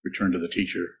 return to the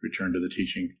teacher, return to the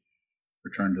teaching,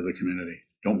 return to the community.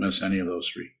 Don't miss any of those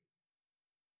three.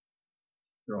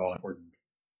 They're all important.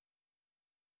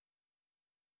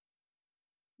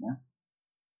 More?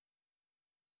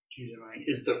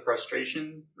 Is the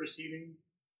frustration receiving?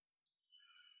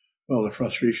 Well, the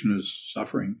frustration is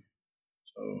suffering.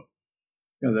 So,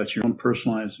 yeah, that's your own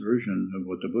personalized version of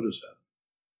what the Buddha said.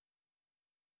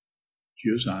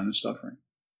 Sokuzan is suffering.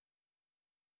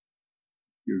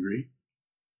 You agree?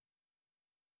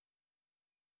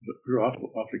 But we're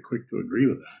awfully quick to agree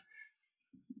with that.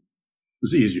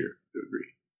 It's easier to agree.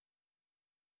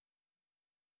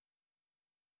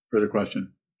 Further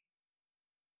question?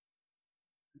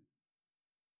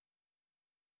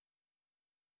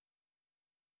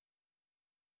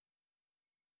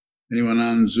 Anyone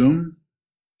on Zoom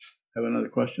have another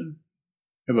question?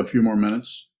 Have a few more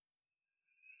minutes,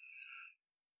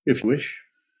 if you wish.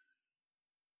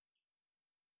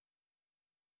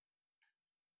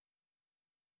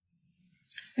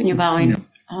 And you're bowing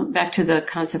back to the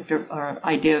concept or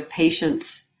idea of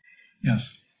patience.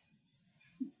 Yes.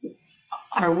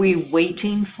 Are we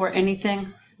waiting for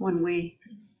anything when we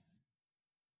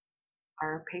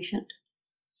are patient?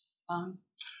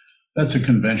 That's a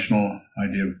conventional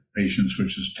idea of patience,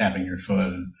 which is tapping your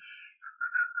foot and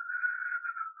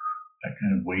that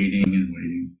kind of waiting and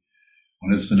waiting.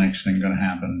 When is the next thing going to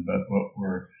happen? But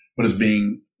what is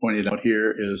being pointed out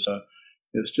here is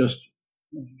just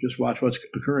watch what's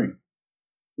occurring,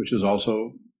 which is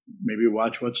also maybe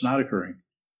watch what's not occurring.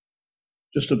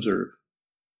 Just observe,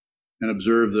 and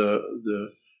observe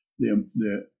the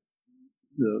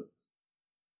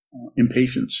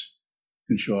impatience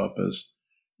can show up as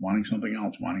wanting something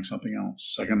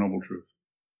else. Second noble truth.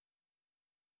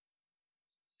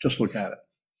 Just look at it.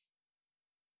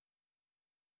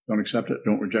 Don't accept it.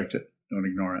 Don't reject it. Don't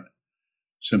ignore it.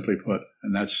 Simply put,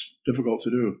 and that's difficult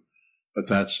to do, but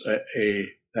that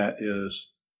is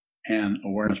an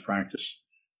awareness practice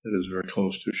that is very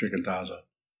close to shikantaza,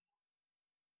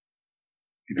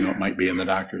 even though it might be in the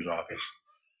doctor's office.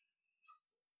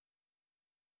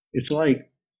 It's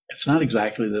not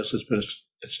exactly this, but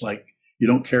it's like you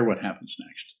don't care what happens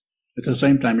next. At the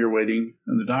same time, you're waiting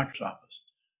in the doctor's office,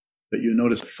 but you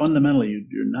notice fundamentally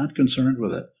you're not concerned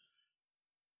with it.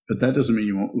 But that doesn't mean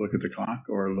you won't look at the clock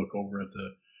or look over at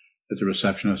the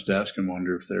receptionist's desk and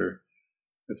wonder if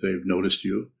they've noticed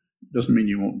you. It doesn't mean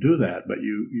you won't do that, but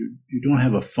you don't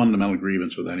have a fundamental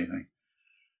grievance with anything.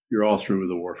 You're all through with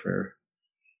the warfare.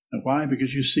 And why?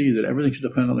 Because you see that everything's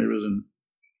dependently risen.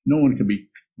 No one can be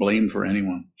blamed for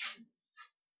anyone.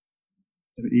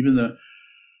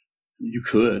 You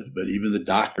could, but even the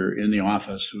doctor in the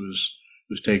office who's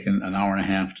taken an hour and a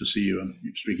half to see you, and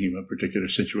speaking of a particular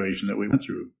situation that we went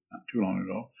through not too long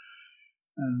ago,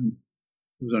 and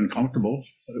it was uncomfortable,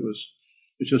 but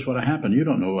it's just what happened. You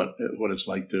don't know what it's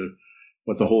like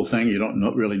what the whole thing, you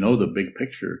don't really know the big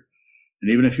picture.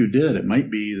 And even if you did,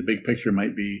 the big picture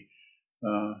might be,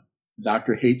 the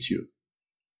doctor hates you.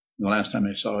 And the last time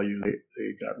they saw you,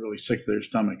 they got really sick to their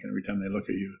stomach, and every time they look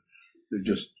at you, they're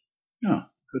just,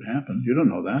 could happen. You don't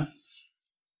know that.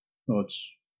 So it's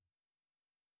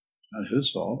not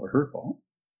his fault or her fault.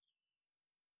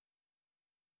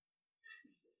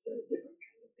 It's a different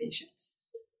kind of patience.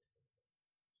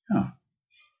 Yeah.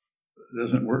 It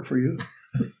doesn't work for you?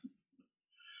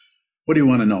 What do you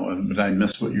want to know? Did I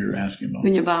miss what you're asking about?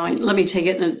 When you're bowing, let me take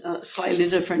it in a slightly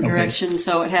different direction.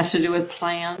 So it has to do with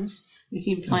plans,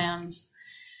 making plans.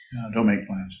 Yeah, don't make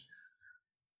plans.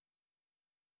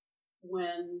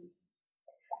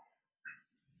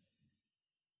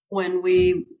 When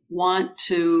we want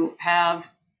to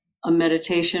have a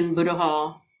meditation Buddha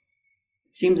hall,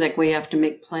 it seems like we have to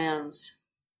make plans.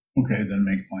 Okay, then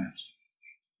make plans.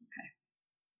 Okay.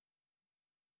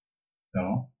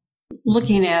 No?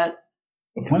 Looking at...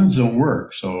 The plans don't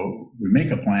work, so we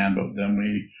make a plan, but then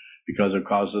because of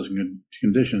causes and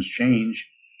conditions change,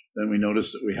 then we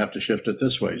notice that we have to shift it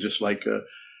this way. Just like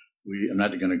I'm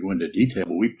not going to go into detail,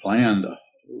 but we planned,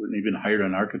 we even hired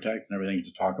an architect and everything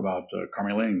to talk about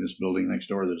Carmeling, this building next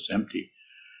door that's empty.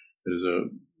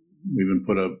 We even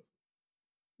put a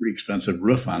pretty expensive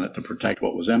roof on it to protect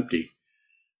what was empty.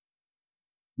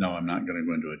 No, I'm not going to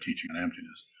go into a teaching on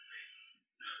emptiness.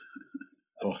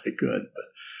 Oh, I could,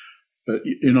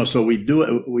 but so we do it.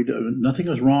 Nothing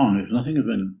was wrong. Nothing has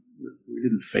been. We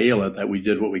didn't fail at that. We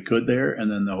did what we could there, and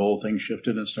then the whole thing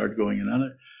shifted and started going in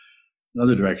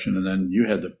another direction. And then you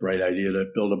had the bright idea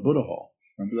to build a Buddha hall.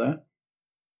 Remember that?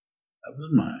 That was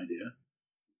my idea.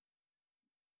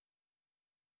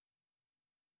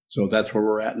 So that's where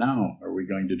we're at now. Are we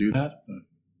going to do that?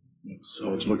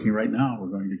 So it's looking right now. We're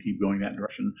going to keep going that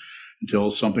direction until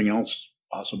something else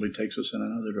possibly takes us in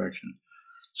another direction.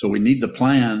 So we need the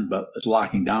plan, but it's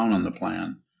locking down on the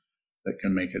plan that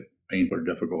can make it painful or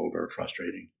difficult or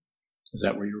frustrating. Is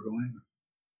that where you were going?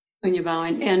 When you're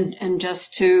bowing, and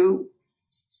just to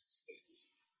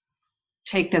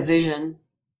take the vision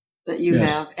that you Yes.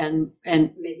 have and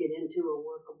make it into a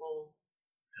workable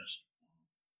Yes.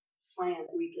 plan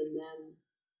that we can then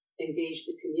engage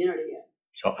the community in.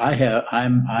 So I'm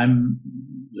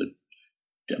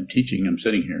teaching, I'm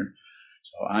sitting here.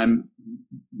 So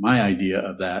my idea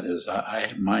of that is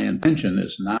my intention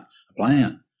is not a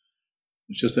plan.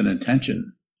 It's just an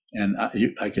intention. And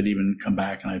I could even come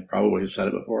back, and I probably have said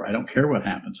it before. I don't care what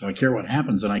happens. If I care what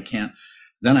happens, then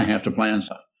then I have to plan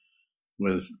stuff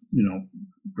with,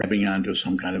 grabbing onto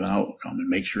some kind of an outcome and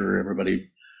make sure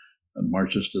everybody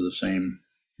marches to the same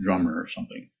drummer or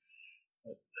something.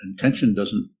 Intention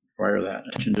doesn't require that.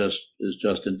 Intention is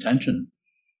just intention.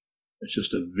 It's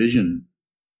just a vision,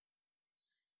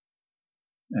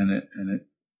 and it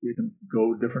you can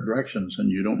go different directions,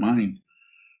 and you don't mind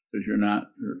because you're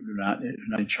not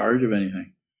in charge of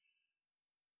anything.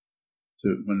 So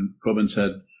when Coben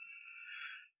said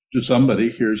to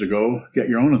somebody years ago, "Get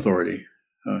your own authority,"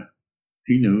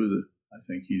 he knew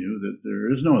that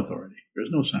there is no authority. There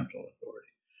is no central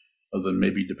authority, other than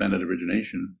maybe dependent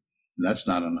origination. And that's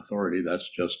not an authority. That's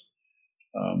just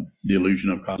the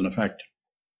illusion of cause and effect.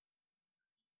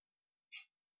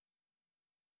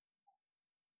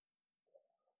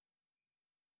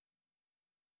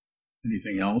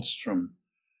 Anything else from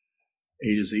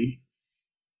A to Z?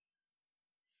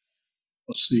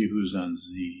 Let's see who's on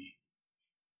Z.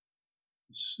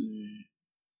 Let's see.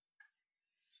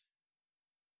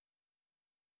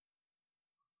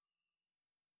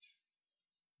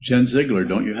 Jen Ziegler,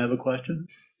 don't you have a question?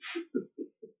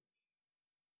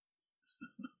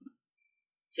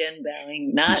 Jen bowing,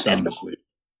 You not sound at asleep.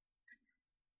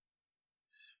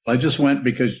 I just went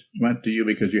to you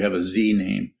because you have a Z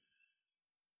name,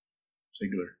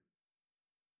 Ziegler.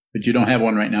 But you don't have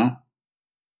one right now?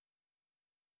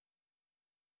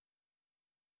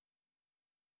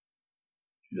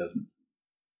 She doesn't.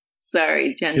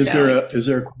 Sorry, Jen Is bowing.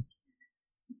 there a,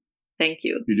 Thank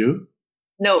you. you do?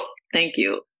 No, thank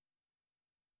you.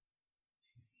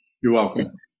 You're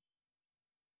welcome.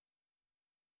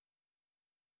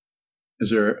 Is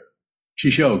there,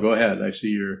 Chisho, go ahead. I see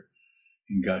you're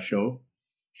in Gasho.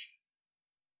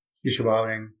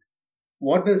 Ishwaving.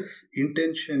 What does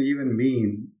intention even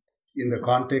mean in the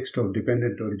context of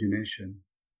dependent origination?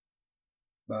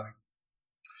 Bye.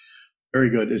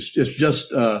 Very good. It's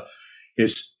just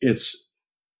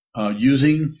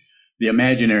using the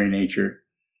imaginary nature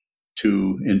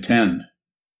to intend.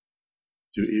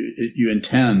 You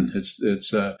intend. It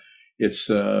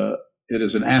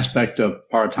is an aspect of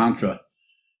paratantra.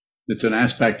 It's an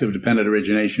aspect of dependent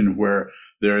origination where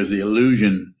there is the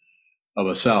illusion of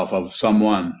a self, of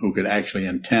someone who could actually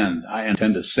intend. I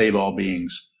intend to save all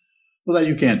beings. Well, that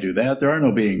you can't do that. There are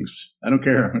no beings. I don't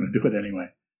care. I'm going to do it anyway.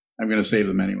 I'm going to save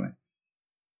them anyway.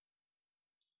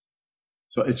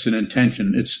 So it's an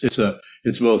intention.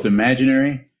 It's both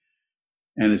imaginary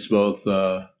and it's both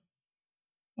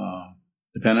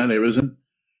dependent arisen,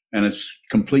 and it's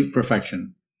complete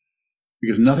perfection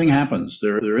because nothing happens.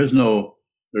 There is no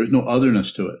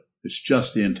otherness to it. It's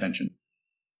just the intention.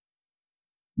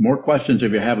 More questions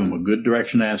if you have them. A good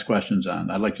direction to ask questions on.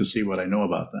 I'd like to see what I know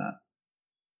about that.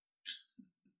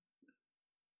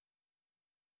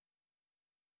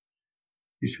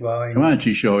 Ishwaving. Come on,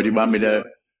 Chisho. Do you want me to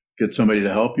get somebody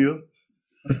to help you?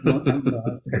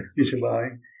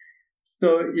 Ishwaving.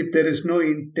 So if there is no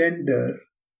intender,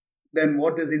 then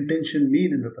what does intention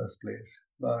mean in the first place?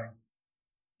 Bye.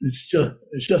 It's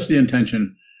just the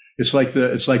intention. It's like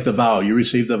the vow. You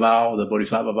receive the vow, the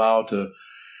Bodhisattva vow to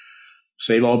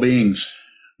save all beings.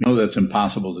 We know that's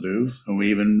impossible to do. And we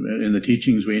even, in the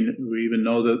teachings, we even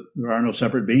know that there are no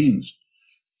separate beings.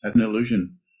 That's an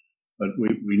illusion. But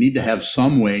we need to have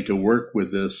some way to work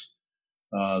with this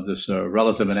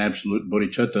relative and absolute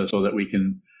bodhicitta so that we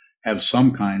can have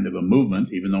some kind of a movement,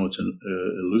 even though it's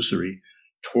illusory,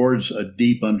 towards a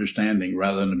deep understanding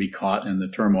rather than to be caught in the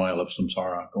turmoil of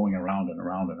samsara, going around and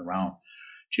around and around,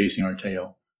 chasing our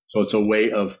tail. So it's a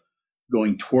way of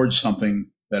going towards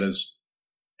something that is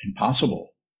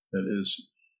impossible,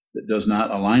 that does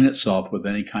not align itself with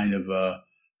any kind of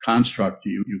construct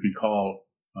you could call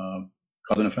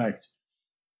cause and effect.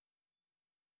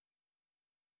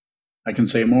 I can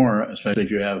say more, especially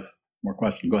if you have more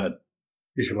questions. Go ahead.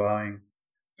 Ishwaving.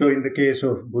 So in the case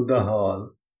of Buddha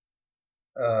Hall,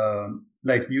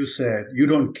 like you said, you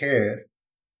don't care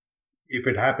if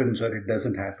it happens or it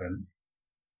doesn't happen.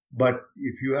 But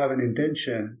if you have an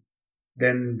intention,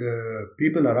 then the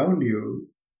people around you,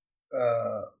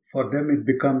 for them it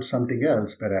becomes something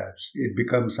else, perhaps. It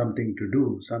becomes something to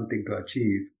do, something to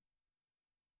achieve.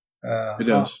 It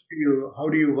does. How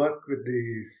do you work with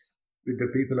the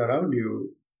people around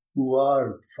you who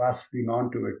are fastening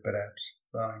onto it, perhaps?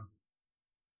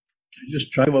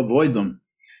 Just try to avoid them.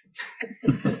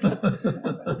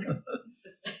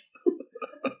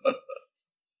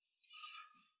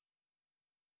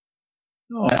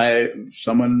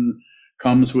 Someone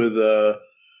comes with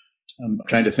I'm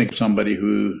trying to think of somebody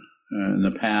who in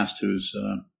the past who's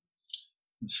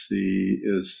let's see,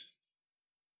 is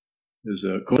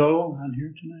Kodo on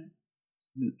here tonight?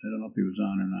 I don't know if he was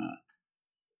on or not.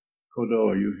 Kodo,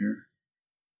 are you here?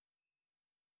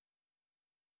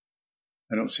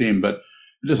 I don't see him, but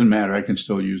it doesn't matter. I can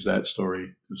still use that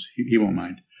story because he won't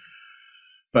mind.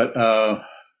 But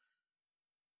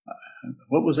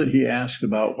what was it he asked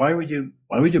about? Why would you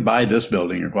buy this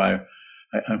building, or why?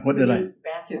 What did I?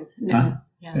 Bathroom. Huh?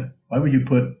 Yeah. Why would you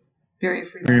put Very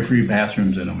free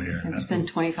bathrooms in over here? And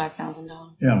spend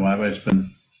 $25,000. Yeah, why would I spend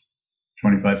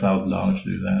 $25,000 to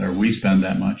do that, or we spend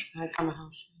that much? From a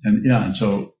house. And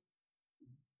so,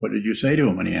 what did you say to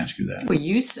him when he asked you that? Well,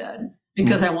 you said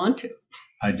because I want to.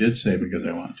 I did say because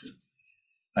I want to.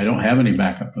 I don't have any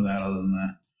backup for that other than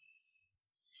that.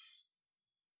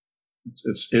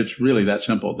 It's really that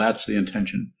simple. That's the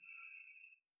intention.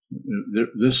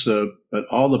 But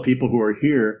all the people who are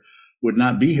here would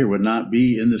not be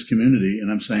in this community.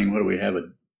 And I'm saying, what do we have? A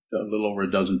little over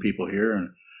a dozen people here, and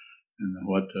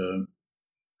a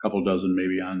couple dozen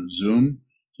maybe on Zoom.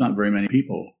 It's not very many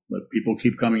people, but people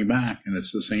keep coming back, and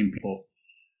it's the same people.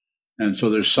 And so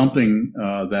there's something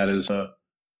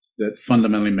that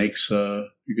fundamentally makes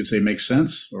makes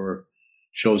sense, or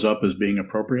shows up as being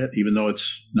appropriate, even though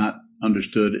it's not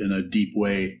understood in a deep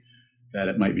way that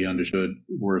it might be understood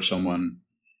were someone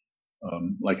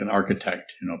like an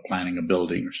architect, planning a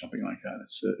building or something like that.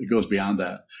 It goes beyond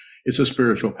that. It's a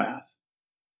spiritual path.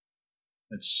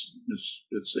 It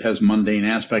has mundane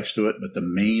aspects to it, but the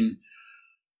main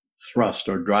thrust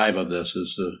or drive of this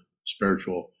is the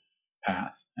spiritual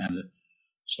path. And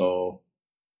so,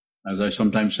 as I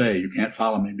sometimes say, you can't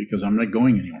follow me because I'm not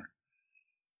going anywhere.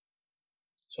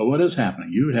 So what is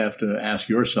happening? You would have to ask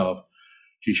yourself,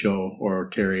 Jisho or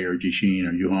Terry or Jishin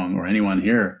or Yuhong or anyone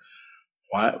here,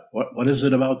 what is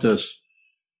it about this?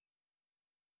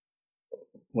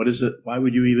 What is it? Why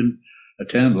would you even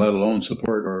attend, let alone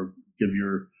support or give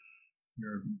your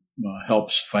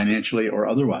helps financially or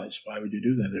otherwise? Why would you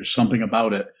do that? There's something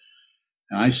about it,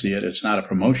 and I see it. It's not a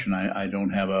promotion. I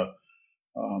don't have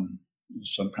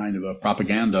some kind of a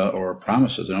propaganda or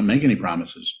promises. I don't make any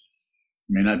promises.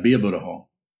 It may not be a Buddha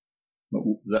hall,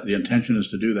 but the intention is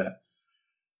to do that.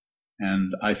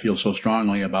 And I feel so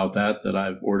strongly about that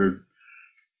I've ordered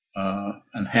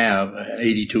and have an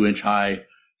 82-inch high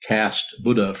cast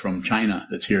Buddha from China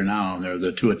that's here now. And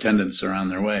the two attendants are on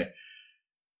their way.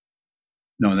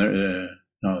 No, they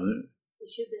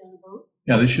should be on a boat.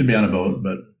 Yeah, they should be on a boat,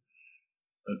 but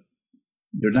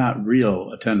they're not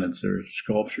real attendants. They're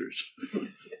sculptures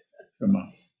from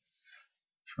a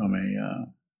what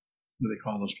do they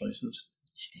call those places?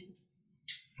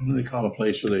 What do they call a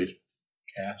place where they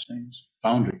cast things?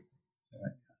 Foundry.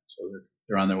 Right. So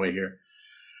they're on their way here.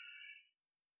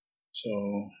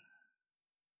 So,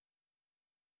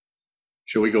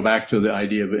 shall we go back to the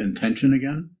idea of intention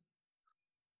again?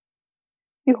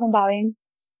 Yu Hong Baoying,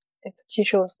 if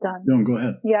Chisho is done. No, go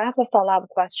ahead. Yeah, I have a follow-up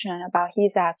question about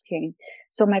he's asking.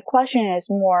 So my question is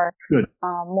more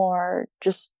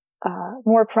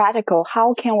practical.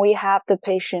 How can we have the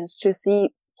patience to see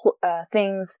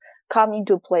things come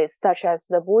into place, such as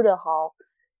the Buddha hall,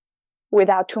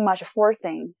 without too much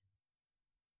forcing?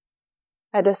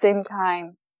 At the same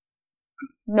time,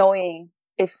 knowing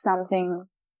if something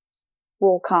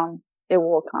will come, it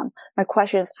will come. My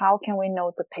question is, how can we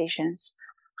know the patience?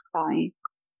 I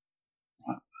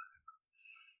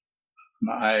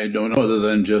don't know, other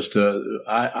than just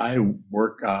I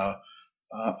work out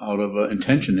of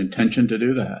intention to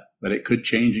do that. But it could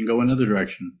change and go another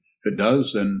direction. If it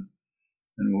does, then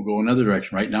we'll go another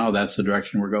direction. Right now, that's the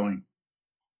direction we're going.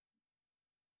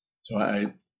 So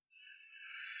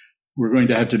we're going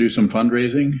to have to do some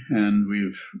fundraising, and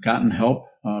we've gotten help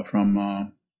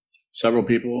from several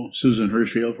people, Susan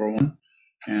Hirschfield for one,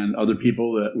 and other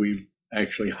people that we've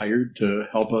actually hired to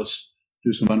help us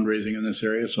do some fundraising in this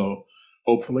area. So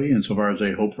hopefully, insofar as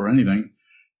they hope for anything,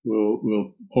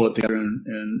 we'll pull it together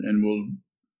and we'll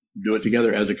do it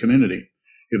together as a community.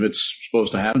 If it's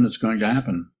supposed to happen, it's going to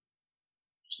happen.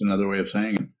 Just another way of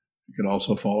saying it. It could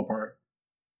also fall apart.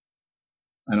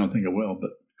 I don't think it will,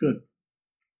 but good.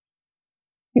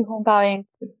 Yu Hong Baoying.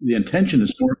 The intention is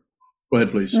to work. Go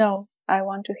ahead, please. No, I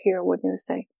want to hear what you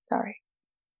say. Sorry.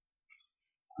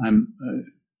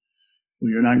 Well,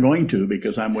 you're not going to,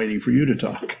 because I'm waiting for you to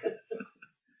talk.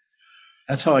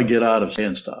 That's how I get out of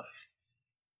saying stuff.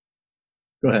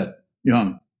 Go ahead.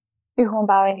 Young. Yu Hong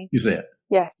Baoying. You say it.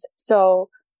 Yes. So,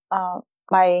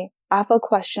 I have a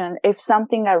question. If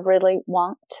something I really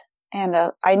want and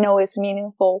I know it's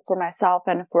meaningful for myself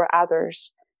and for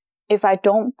others, if I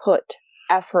don't put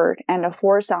effort and a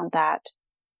force on that,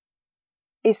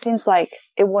 it seems like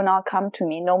it will not come to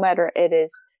me, no matter it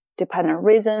is dependent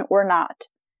reason or not.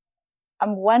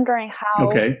 I'm wondering how.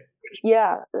 Okay.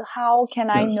 Yeah, how can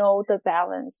I Yes. know the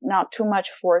balance? Not too much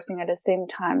forcing at the same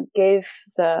time. Give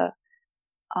the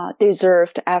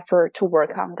deserved effort to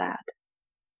work on that.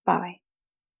 Bye.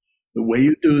 The way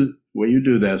you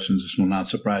do this, and this will not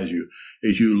surprise you,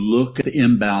 is you look at the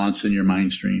imbalance in your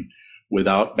mind stream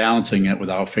without balancing it,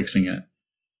 without fixing it.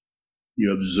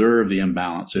 You observe the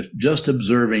imbalance. If just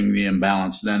observing the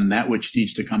imbalance, then that which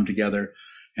needs to come together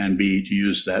and be, to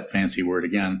use that fancy word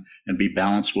again, and be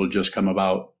balanced will just come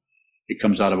about. It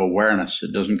comes out of awareness.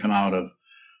 It doesn't come out of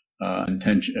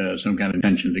intention, some kind of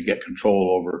intention to get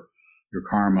control over your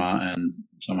karma and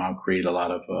somehow create a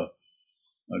lot of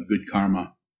good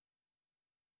karma.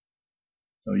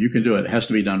 So you can do it. It has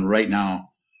to be done right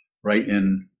now, right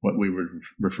in what we would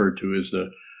refer to as the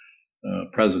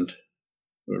present,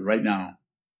 right now.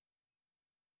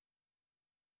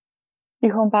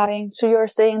 So you're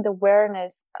saying the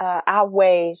awareness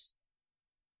outweighs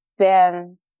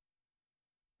than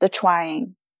the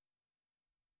trying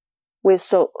with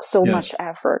so Yes. much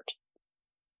effort.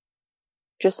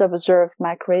 Just observe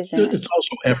my craziness. It's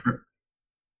also effort.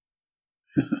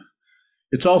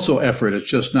 It's also effort. It's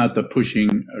just not the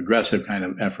pushing, aggressive kind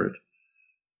of effort.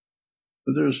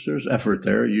 But there's effort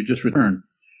there. You just return.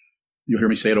 You'll hear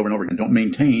me say it over and over again. Don't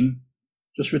maintain.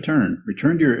 Just return.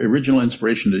 Return to your original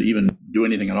inspiration to even do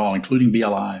anything at all, including be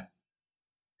alive.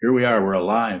 Here we are. We're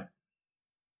alive.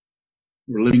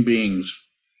 We're living beings.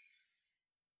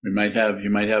 You might have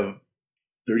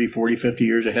 30, 40, 50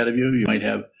 years ahead of you. You might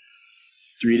have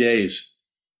 3 days.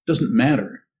 It doesn't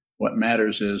matter. What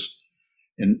matters is,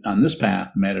 on this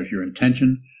path, matters your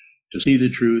intention to see the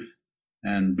truth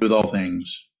and do with all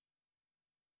things.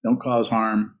 Don't cause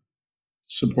harm.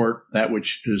 Support that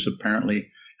which is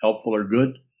apparently helpful or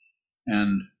good.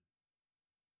 And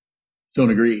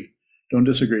don't agree. Don't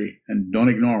disagree. And don't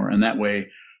ignore. And that way,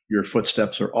 your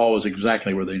footsteps are always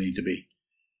exactly where they need to be.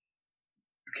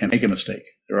 You can't make a mistake.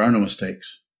 There are no mistakes.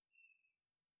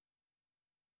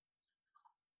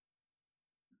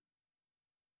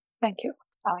 Thank you.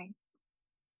 Bye.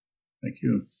 Thank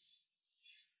you.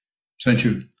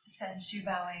 Senchu,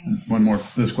 bowing. one more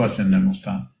this question, then we'll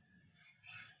stop.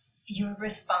 Your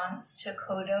response to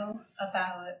Kodo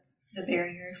about the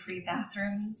barrier-free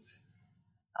bathrooms,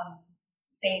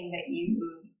 saying that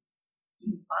you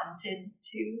wanted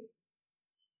to,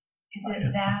 is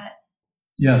it that?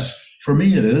 Yes, for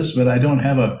me it is, but I don't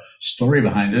have a story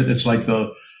behind it. It's like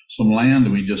some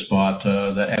land we just bought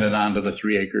that added on to the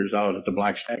 3 acres out at the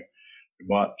Black Stag. We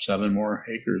bought 7 more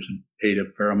acres and paid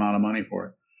a fair amount of money for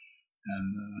it.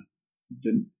 And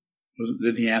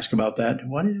didn't he ask about that?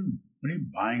 What are you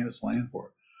buying this land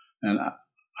for? And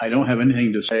I don't have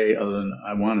anything to say other than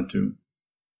I wanted to,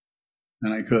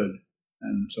 and I could,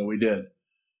 and so we did.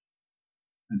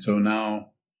 And so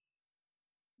now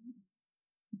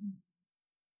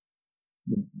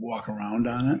we walk around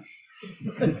on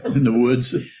it in the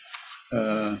woods.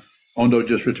 Ondo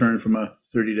just returned from a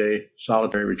 30-day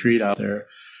solitary retreat out there.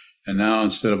 And now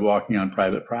instead of walking on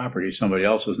private property, somebody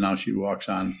else's, now she walks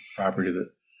on property that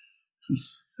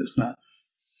is not.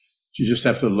 You just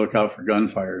have to look out for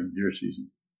gunfire in deer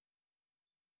season.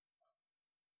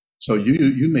 So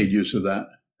you made use of that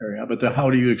area, but how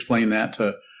do you explain that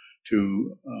to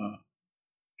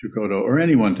Kodo or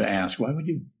anyone to ask, why would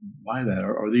you buy that?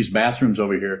 Or these bathrooms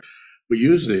over here, we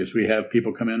use these. We have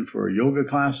people come in for yoga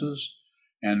classes,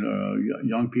 and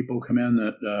young people come in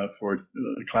that for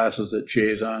classes that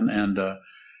Chazon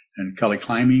and Kelly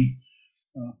Climby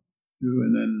do,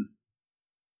 and then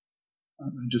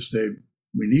just say,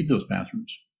 we need those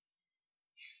bathrooms.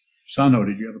 Sano,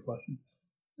 did you have a question?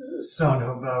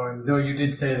 Sano bowing, though you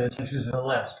did say that senshus are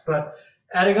less. But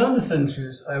adding on to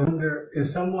senshus, I wonder if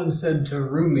someone said to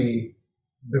Rumi,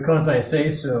 because I say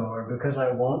so or because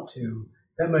I want to,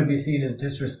 that might be seen as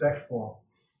disrespectful.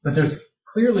 But there's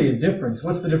clearly a difference.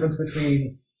 What's the difference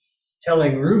between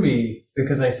telling Rumi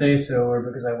because I say so or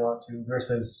because I want to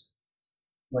versus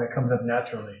when it comes up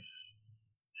naturally?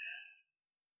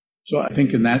 So I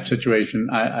think in that situation,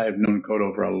 I've known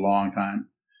Kodo for a long time.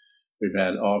 We've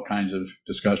had all kinds of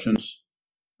discussions.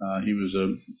 He was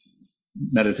a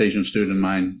meditation student of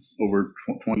mine over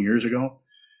 20 years ago.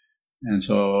 And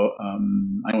so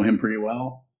I know him pretty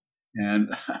well. And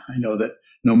I know that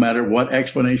no matter what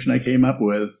explanation I came up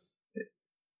with,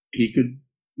 he could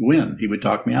win. He would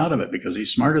talk me out of it because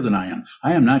he's smarter than I am.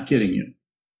 I am not kidding you.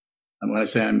 And when I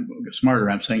say I'm smarter,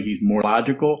 I'm saying he's more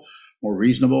logical, more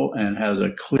reasonable, and has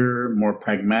a clearer, more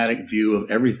pragmatic view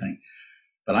of everything.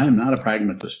 But I am not a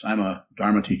pragmatist. I'm a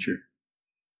Dharma teacher.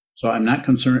 So I'm not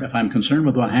concerned. If I'm concerned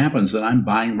with what happens, then I'm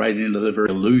buying right into the very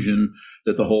illusion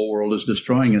that the whole world is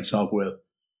destroying itself with.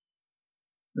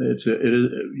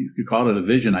 You could call it a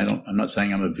vision. I'm not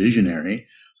saying I'm a visionary,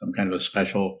 some kind of a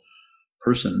special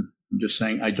person. I'm just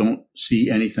saying I don't see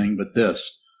anything but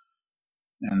this.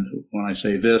 And when I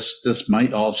say this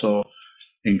might also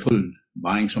include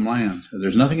buying some land.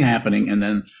 There's nothing happening, and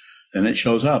then it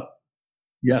shows up.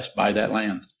 Yes, buy that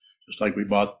land. Just like we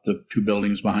bought the 2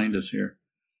 buildings behind us here.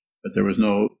 But there's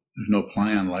no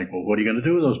plan like, well, what are you going to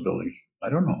do with those buildings? I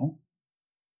don't know.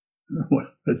 I don't know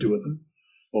what to do with them.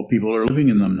 Well, people are living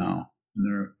in them now, and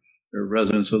they're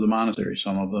residents of the monastery.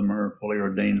 Some of them are fully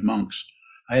ordained monks.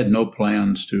 I had no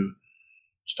plans to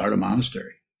start a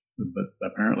monastery, but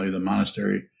apparently the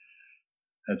monastery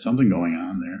had something going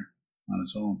on there on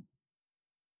its own.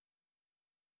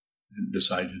 And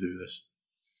decided to do this.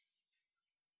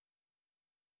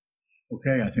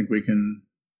 Okay, I think we can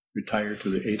retire to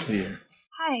the 8th year.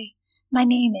 Hi, my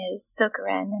name is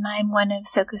Sokuzan, and I'm one of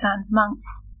Sokuzan's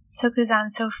monks. Sokuzan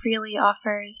so freely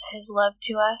offers his love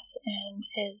to us and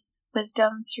his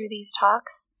wisdom through these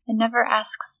talks, and never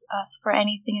asks us for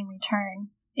anything in return.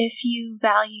 If you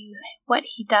value what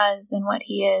he does and what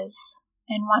he is,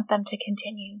 and want them to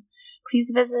continue,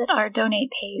 please visit our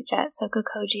donate page at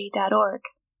sokukoji.org.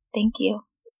 Thank you.